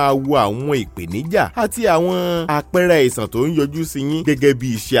láti máa wo àwọn ìpèníjà àti àwọn àpẹẹrẹ àìsàn tó ń yọjú sí yín gẹ́gẹ́ bí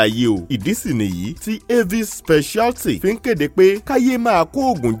iṣẹ́ ayé o. ìdí sì nìyí tí Avis Speciality fi ń kéde pé káyé máa kó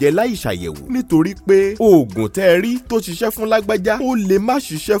oògùn jẹ láì ṣàyẹ̀wò nítorí pé oògùn tẹ́ ẹ rí tó ṣiṣẹ́ fún lágbájá ó lè má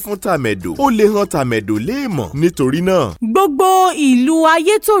ṣiṣẹ́ fún tàmẹ̀dò ó lè hàn tàmẹ̀dò léèmọ̀ nítorí náà. gbogbo ìlú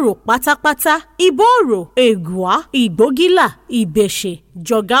Ayétòrò pátápátá Ìbòrò Ègùá Ìgbógìlà Ìbẹ̀ṣẹ̀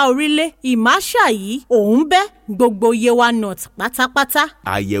Jọ̀gá Orílẹ̀ Ìmáṣàyí Òǹbẹ́ gbogbo Yewa North pátápátá.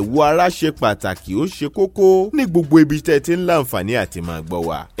 àyẹ̀wò ara ṣe pàtàkì ó ṣe kókó ní gbogbo ibi tẹ́ ti ń láǹfààní àti máa gbọ́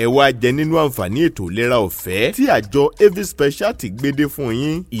wa. ẹ wá jẹ nínú àǹfààní ètò ìlera ọ̀fẹ́ tí àjọ Avis Speciality gbédé fún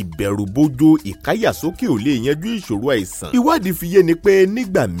yín. ìbẹ̀rùbojo ìkáyàsókè ò lè yanjú ìṣòro àìsàn. ìwádìí fi yé ni pé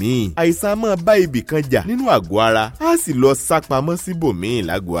nígbà míì àìsàn máa bá ibì kan jà nínú àgọ́ ara á sì lọ sápamọ́ síbòmíì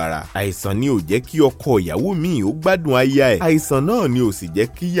lágọ̀ọ́ ara. àìsàn ni ò jẹ́ kí ọkọ ìyàwó míì ó gbádùn aya ẹ̀. àìsàn náà ni ò sì jẹ́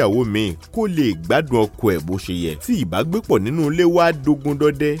kí ìyàwó míì kó lè gbádùn ọkọ ẹ̀ bó ṣe yẹ. tí ìbágbépọ̀ nínú ilé wa dogun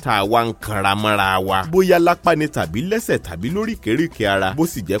dọdẹ tá a wá ń kanra mọ́ra wa bóyá lápá ni tàbí lẹ́sẹ̀ tàbí lóríkèéríkèé ara bó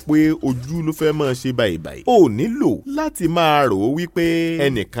sì jẹ́ pé ojú ló fẹ́ máa ṣe báyìí. o nílò láti máa rò ó wípé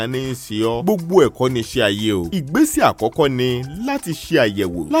ẹnìkan ní í ṣe ọ́. gbogbo ẹ̀kọ́ ni ṣe ayé o. ìgbésẹ̀ àkọ́kọ́ ni láti ṣe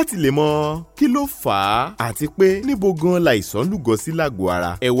àyẹ̀wò láti lè mọ kí ló fà á àti pé níbo gan láìsàn lúgọ sí lágọ̀ọ́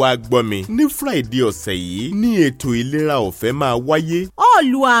ara. ẹ wá gbọ́ mi ní Friday ọ̀sẹ̀ yìí ní ètò ìlera ọ̀fẹ́ máa wáyé.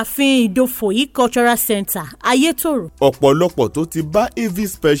 ọ̀ọ́lù ààfin Ìdòfòyí Cultural Center Ayétòrò. ọ̀pọ̀lọpọ̀ tó ti bá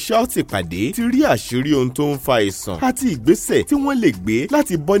Avis Speciality pàdé ti rí àṣírí ohun tó ń fa àìsàn àti ìgbésẹ̀ tí wọ́n lè gbé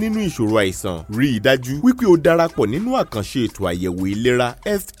láti bọ́ nínú ìṣòro àìsàn. rí i dájú wípé o darapọ̀ nínú àkànṣe ètò àyẹ̀wò ìlera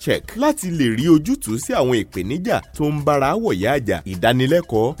health check láti lè rí ojútùú sí àwọn ìpèníjà tó ń bára wọ̀yá àjà.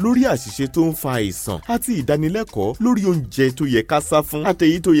 ìdánilẹ́kọ̀ọ́ lórí àṣìṣe tó ń fa àìsàn àti ìdánilẹ́kọ̀ọ́ lórí oúnjẹ tó yẹ ká sá fún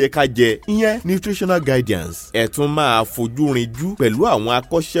àtèyí tó yẹ ká jẹ ìyẹn nutritional guidance. ẹ tún máa fojú rinjú pẹ̀lú àwọn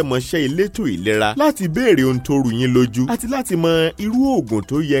akọ́ṣẹ́mọṣẹ́ elétò ìlera láti béèrè ohun tó rú yín lójú àti láti mọ irú oògùn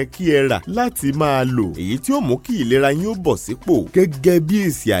tó yẹ kí ẹ rà láti máa lò èyí tí ó mú kí ìlera yín ó bọ̀ sípò gẹ́gẹ́ bí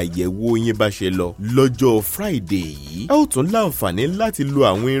èsì àyẹ̀wò yín bá ṣe lọ. lọ́jọ́ Friday yìí ẹ ó tún láǹfààní láti lo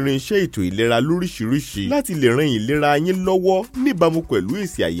àwọn irinṣẹ́ ètò ìlera lóríṣiríṣi láti lè ran ìlera yín lọ́wọ́ níbàámu pẹ̀lú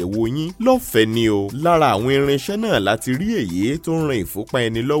èsì àyẹ̀wò yín lọ́fẹ̀ẹ́ ni o. lára àwọn irinṣẹ́ náà láti rí èyí tó ń ran ìfúnpá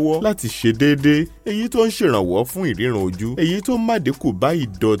ẹni lọ́wọ́ láti ṣe déédéé èyí tó ń ṣèrànwọ́ fún ìríran ojú èyí tó ń mádínkù dínkù bá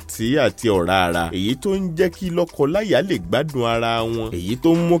ìdọ̀tí àti ọ̀rá ara, èyí tó ń jẹ́ kí lọ́kọláya lè gbádùn ara wọn, èyí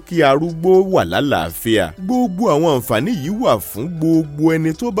tó ń mú kí arúgbó wà lálàáfíà. Gbogbo àwọn àǹfààní yìí wà fún gbogbo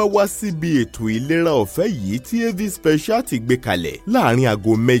ẹni tó bá wá síbi ètò ìlera ọ̀fẹ́ yìí tí AV Speciality gbé kalẹ̀ láàrin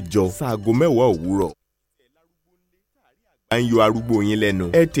aago 8 sáago 10 òwúrọ̀. À ń yọ arúgbó yín lẹ́nu.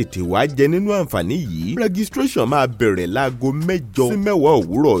 Ẹ tètè wá jẹ nínú àǹfààní yìí. Registration máa bẹ̀rẹ̀ láago 8 sí 10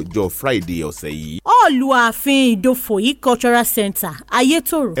 òwúrọ̀ ọjọ́ Friday ọ̀sẹ̀ yìí. Ọ̀ọ̀lù ààfin Ìdòfòyí Cultural Center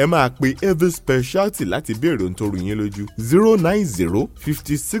Ayétòrò. Ẹ máa pe AV Speciality láti béèrè ohun tó rú yín lójú. 090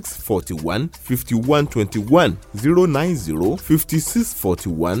 56 41 51 21 090 56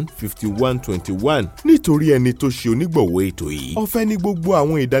 41 51 21. Nítorí ẹni tó ṣe onígbọ̀wọ́ ètò yìí, ọ̀fẹ́ ní gbogbo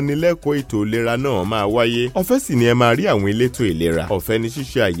àwọn ìdánilẹ́kọ̀ọ́ ètò ìlera náà máa wáyé. Ọ̀fẹ́ sì ni ẹ máa rí àwọn elétò ìlera, ọ̀fẹ́ ni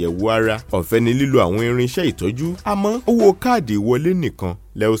ṣíṣe àyẹ̀wò ara, ọ̀fẹ́ ni lílo àwọn irinṣẹ́ ìtọ́jú, àmọ́ owó káàdì ìwọlé nìkan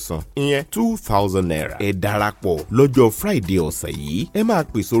lẹ́ ó san, ìyẹn 2,000 naira. Ẹ darapọ̀ lọ́jọ́ Friday ọ̀sẹ̀ yìí. Ẹ máa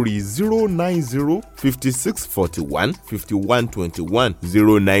pè sórí 090 56 41 51 21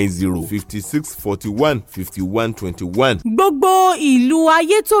 090 56 41 51 21. Gbogbo ìlú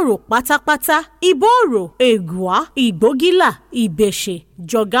Ayétòrò pátápátá, Ìbòòrò, Ègùá, Ìgbógìlà, Ìbẹ̀ṣẹ̀,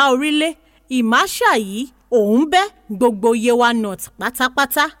 Jọ̀gá Orílẹ̀, Ìmáṣàyí, Òǹbẹ́, gbogbo Yewa North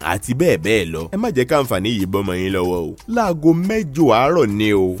pátápátá. Àti bẹ́ẹ̀ bẹ́ẹ̀ lọ. Ẹ má jẹ́ káǹfààní yìí bọ́mọ yín lọ́wọ́ o. Láago 8 àárọ̀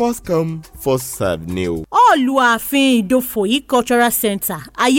ni o. First come, first serve ni o. Ọ̀ọ̀lù ààfin Ìdòfòyí Cultural Center Ayé